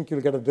and think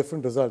you'll get a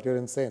different result, you're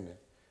insane.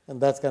 And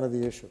that's kind of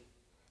the issue.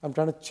 I'm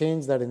trying to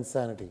change that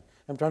insanity.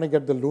 I'm trying to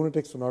get the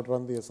lunatics to not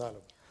run the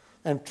asylum.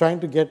 and trying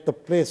to get the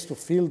place to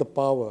feel the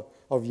power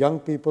of young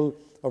people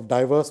of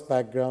diverse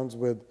backgrounds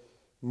with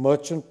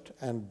merchant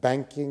and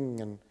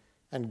banking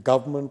and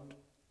government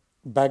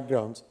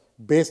backgrounds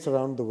based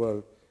around the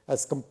world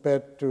as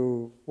compared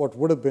to what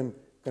would have been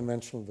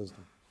conventional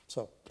wisdom.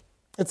 So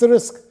it's a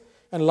risk,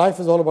 and life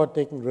is all about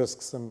taking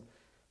risks. And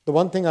the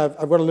one thing, I've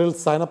got a little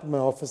sign up in my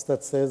office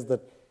that says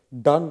that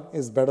done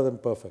is better than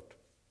perfect.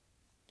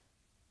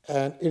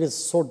 And it is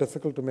so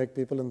difficult to make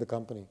people in the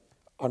company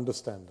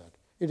understand that.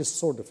 It is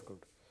so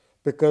difficult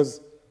because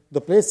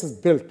the place is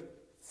built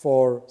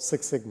for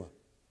Six Sigma.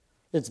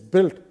 It's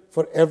built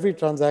for every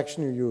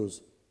transaction you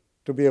use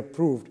to be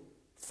approved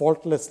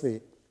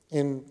faultlessly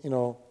in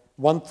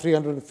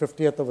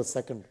 1/350th of a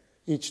second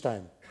each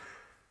time.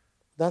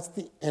 That's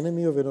the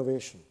enemy of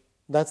innovation.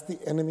 That's the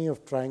enemy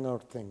of trying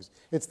out things.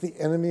 It's the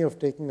enemy of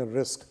taking a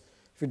risk.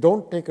 If you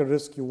don't take a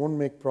risk, you won't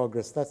make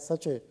progress. That's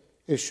such an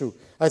issue.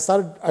 I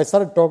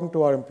started talking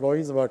to our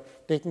employees about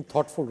taking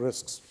thoughtful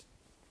risks.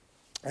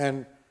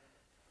 And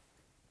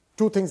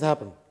two things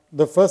happened.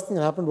 The first thing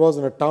that happened was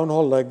in a town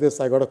hall like this,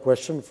 I got a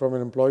question from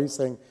an employee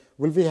saying,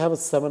 will we have a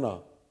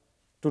seminar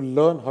to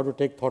learn how to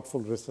take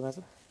thoughtful risks? And I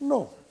said,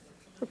 no.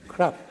 Oh,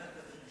 crap.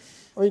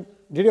 I mean,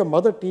 did your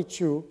mother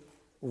teach you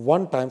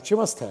one time, she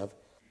must have,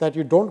 that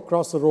you don't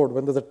cross the road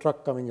when there's a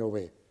truck coming your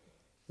way?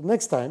 The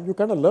next time, you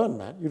kind of learn,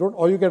 man. You don't,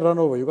 or you get run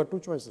over. You got two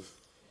choices.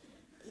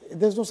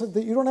 There's no such,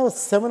 you don't have a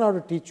seminar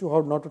to teach you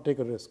how not to take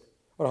a risk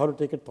or how to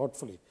take it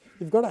thoughtfully.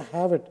 You've got to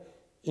have it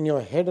in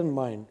your head and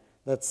mind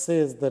that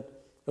says that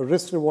a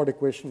risk-reward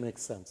equation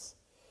makes sense.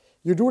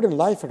 You do it in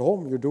life at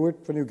home. You do it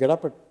when you get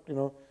up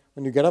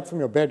when you get up from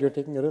your bed, you're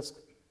taking a risk.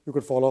 You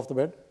could fall off the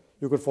bed.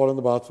 You could fall in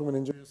the bathroom and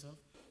injure yourself.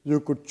 You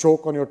could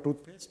choke on your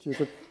toothpaste.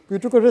 You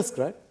took a risk,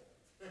 right?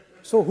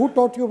 So who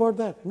taught you about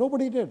that?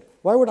 Nobody did.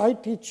 Why would I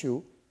teach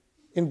you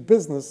in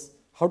business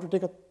how to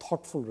take a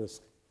thoughtful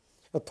risk?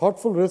 A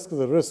thoughtful risk is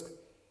a risk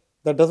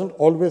that doesn't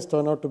always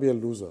turn out to be a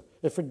loser.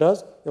 If it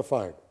does, you're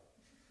fired.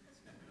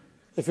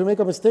 If you make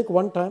a mistake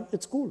one time,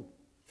 it's cool.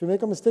 If you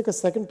make a mistake a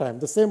second time,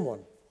 the same one,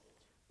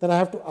 then I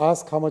have to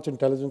ask how much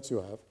intelligence you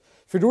have.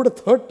 If you do it a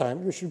third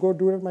time, you should go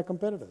do it with my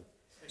competitor,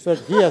 so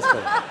that he has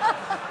to.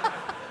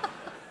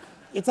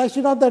 It's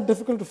actually not that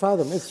difficult to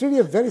fathom. It's really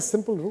a very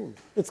simple rule.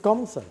 It's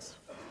common sense.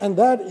 And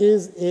that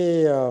is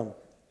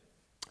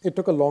it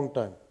took a long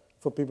time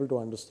for people to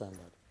understand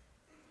that.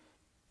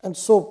 And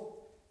so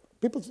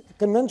people's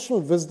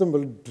conventional wisdom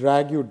will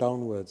drag you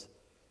downwards.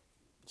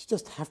 You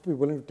just have to be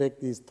willing to take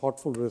these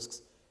thoughtful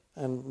risks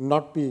and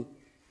not have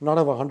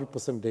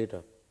 100%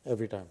 data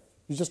every time.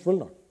 You just will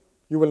not.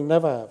 You will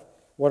never have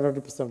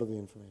 100% of the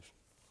information.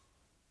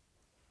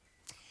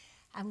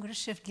 I'm going to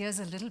shift gears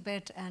a little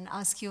bit and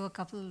ask you a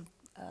couple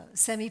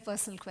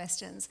semi-personal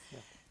questions. Yeah.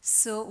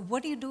 So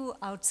what do you do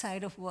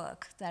outside of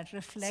work that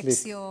reflects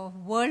Sleep. Your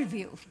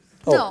worldview?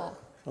 Oh,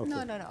 no. Okay.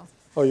 No.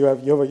 Oh, you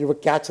have a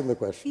catch in the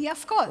question. Yeah,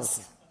 of course.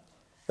 Okay.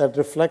 That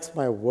reflects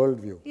my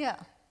worldview. Yeah.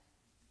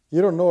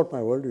 You don't know what my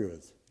worldview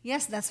is.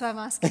 Yes, that's why I'm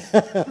asking.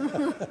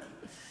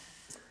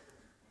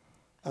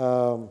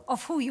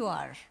 Of who you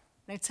are,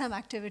 right? Some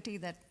activity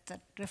that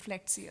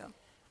reflects you.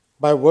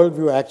 My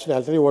worldview, actually,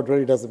 I'll tell you what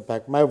really does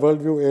impact. My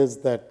worldview is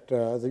that,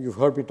 you've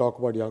heard me talk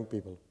about young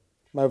people.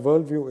 My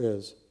worldview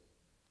is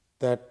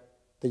that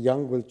the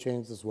young will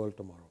change this world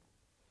tomorrow.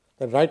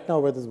 That right now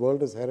where this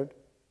world is headed,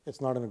 it's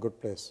not in a good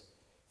place.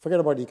 Forget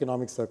about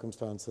economic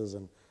circumstances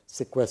and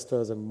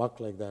sequesters and muck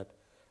like that,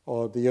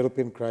 or the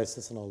European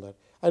crisis and all that.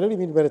 I really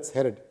mean where it's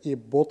headed,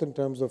 both in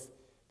terms of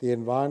the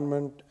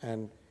environment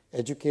and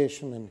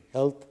education and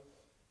health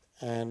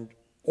and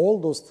all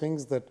those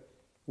things that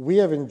we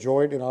have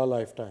enjoyed in our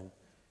lifetime.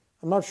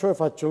 I'm not sure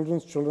if our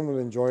children's children will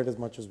enjoy it as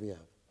much as we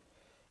have.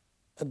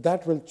 And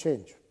that will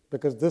change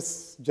because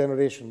this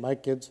generation, my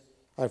kids,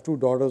 I have two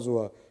daughters who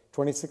are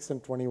 26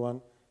 and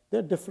 21,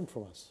 they're different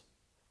from us.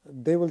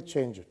 They will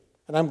change it,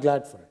 and I'm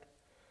glad for it.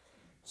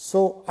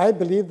 So I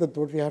believe that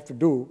what we have to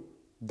do,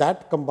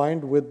 that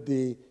combined with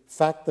the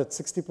fact that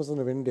 60%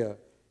 of India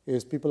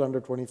is people under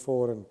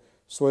 24, and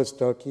so is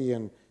Turkey,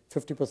 and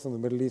 50% of the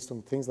Middle East,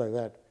 and things like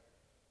that,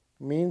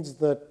 means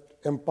that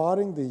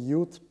empowering the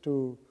youth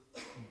to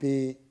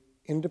be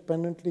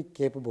independently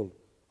capable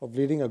of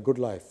leading a good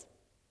life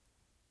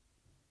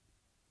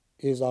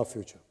is our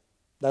future.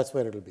 That's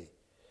where it'll be.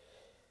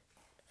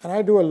 And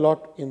I do a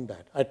lot in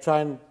that. I try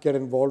and get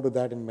involved with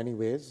that in many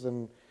ways,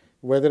 and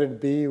whether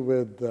it be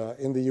with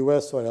in the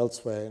US or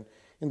elsewhere.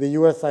 In the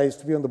US, I used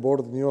to be on the board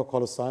of the New York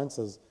Hall of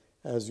Sciences,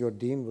 as your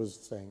dean was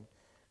saying.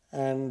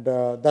 And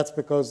that's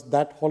because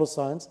that Hall of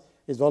Science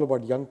is all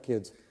about young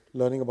kids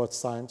learning about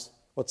science.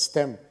 What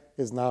STEM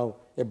is now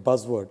a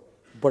buzzword,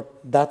 but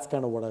that's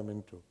kind of what I'm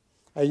into.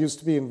 I used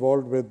to be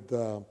involved with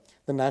the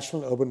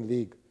National Urban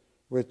League,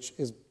 which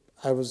is,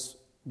 I was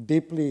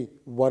deeply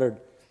worried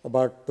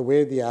about the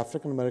way the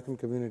African American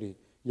community,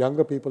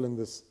 younger people in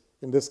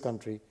this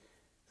country,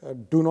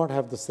 do not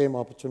have the same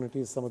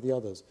opportunities as some of the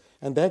others.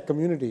 And their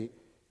community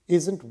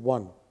isn't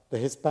one. The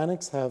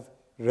Hispanics have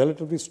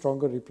relatively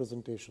stronger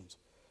representations.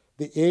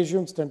 The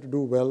Asians tend to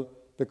do well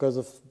because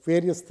of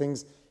various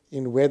things,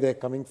 in where they're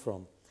coming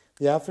from.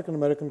 The African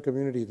American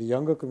community, the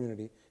younger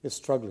community, is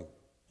struggling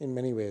in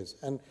many ways.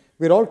 And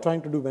we're all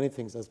trying to do many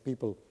things as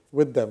people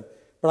with them.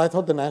 But I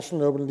thought the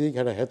National Urban League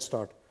had a head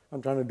start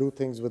on trying to do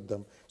things with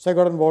them. So I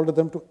got involved with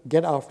them to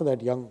get after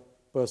that young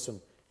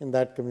person in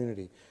that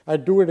community. I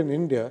do it in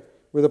India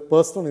with a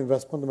personal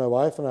investment that my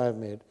wife and I have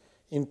made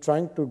in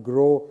trying to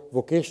grow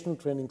vocational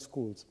training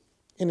schools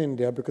in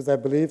India, because I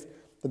believe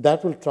that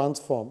that will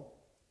transform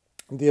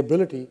the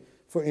ability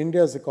for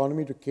India's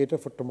economy to cater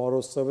for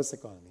tomorrow's service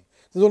economy.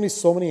 There's only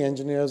so many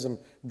engineers and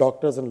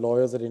doctors and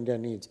lawyers that India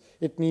needs.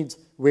 It needs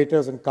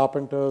waiters and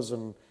carpenters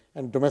and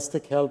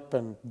domestic help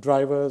and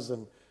drivers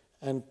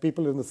and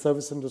people in the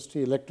service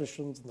industry,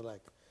 electricians and the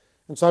like.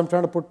 And so I'm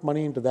trying to put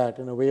money into that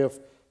in a way of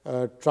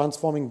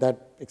transforming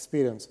that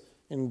experience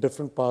in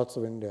different parts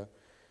of India.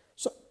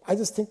 So I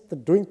just think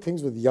that doing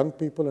things with young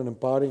people and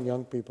empowering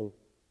young people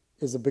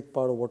is a big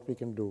part of what we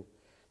can do.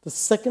 The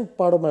second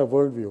part of my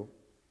worldview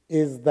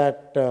is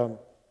that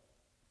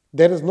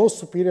there is no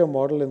superior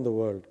model in the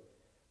world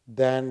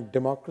than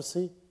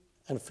democracy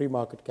and free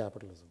market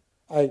capitalism.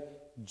 I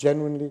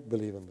genuinely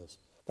believe in this.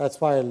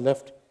 That's why I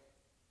left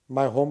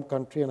my home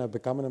country and I've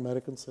become an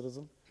American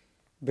citizen,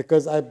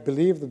 because I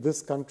believe that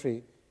this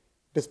country,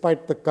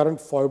 despite the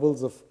current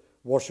foibles of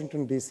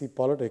Washington, D.C.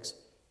 politics,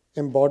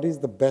 embodies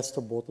the best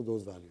of both of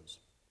those values.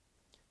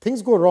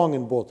 Things go wrong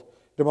in both.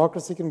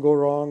 Democracy can go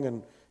wrong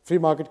and free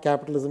market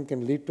capitalism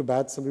can lead to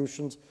bad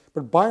solutions,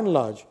 but by and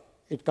large,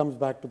 it comes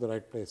back to the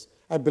right place.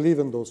 I believe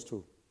in those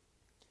two.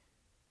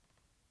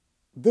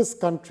 This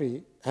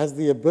country has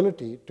the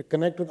ability to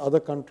connect with other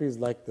countries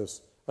like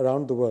this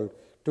around the world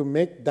to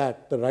make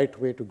that the right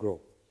way to grow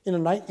in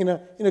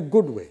a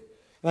good way.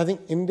 And I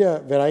think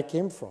India, where I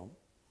came from,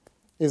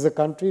 is a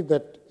country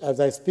that, as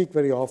I speak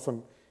very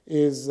often,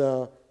 is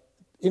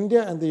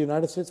India and the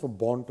United States were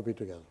born to be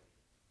together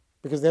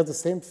because they have the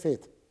same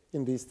faith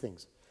in these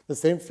things, the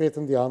same faith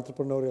in the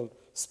entrepreneurial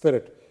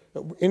spirit.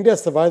 India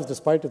survives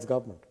despite its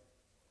government.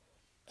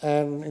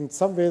 And in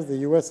some ways, the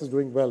US is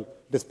doing well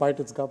despite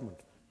its government,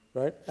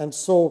 right? And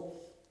so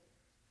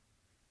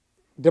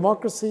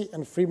democracy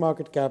and free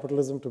market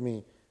capitalism, to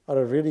me, are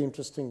a really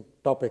interesting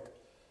topic.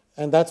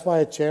 And that's why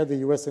I chair the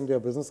US-India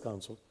Business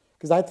Council,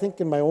 because I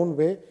think in my own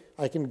way,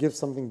 I can give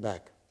something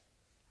back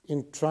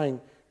in trying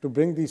to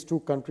bring these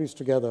two countries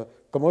together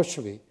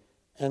commercially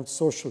and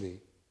socially,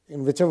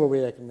 in whichever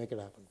way I can make it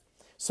happen.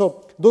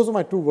 So those are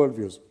my two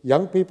worldviews.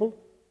 Young people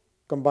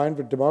combined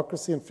with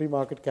democracy and free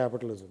market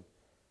capitalism.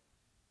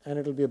 And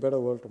it'll be a better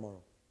world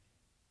tomorrow.